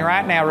starting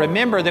right now.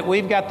 Remember that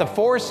we've got the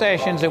 4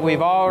 sessions that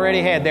we've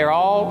already had. They're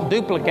all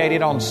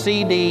duplicated on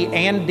CD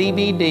and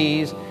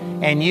DVDs,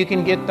 and you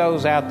can get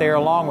those out there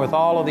along with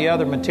all of the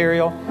other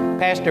material.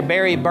 Pastor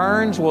Barry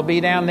Burns will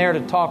be down there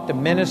to talk to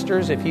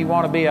ministers if you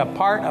want to be a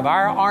part of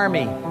our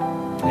army.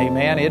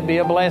 Amen. It'd be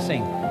a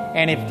blessing.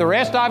 And if the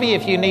rest of you,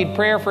 if you need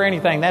prayer for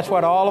anything, that's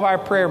what all of our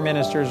prayer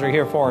ministers are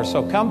here for.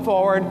 So come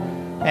forward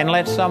and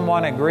let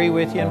someone agree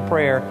with you in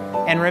prayer.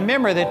 And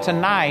remember that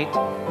tonight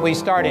we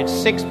start at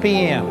 6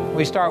 p.m.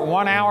 We start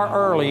 1 hour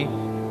early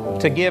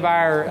to give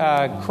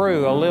our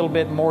crew a little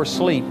bit more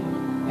sleep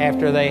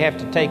after they have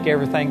to take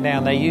everything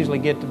down. They usually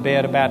get to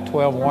bed about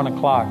 12, 1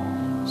 o'clock.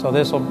 So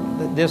this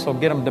will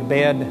get them to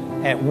bed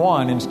at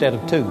 1 instead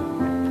of 2.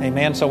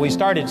 Amen. So we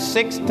start at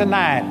 6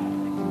 tonight.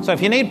 So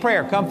if you need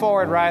prayer, come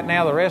forward right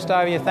now. The rest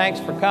of you, thanks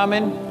for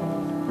coming.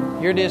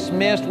 You're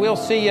dismissed. We'll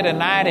see you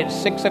tonight at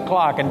 6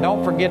 o'clock. And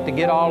don't forget to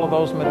get all of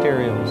those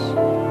materials.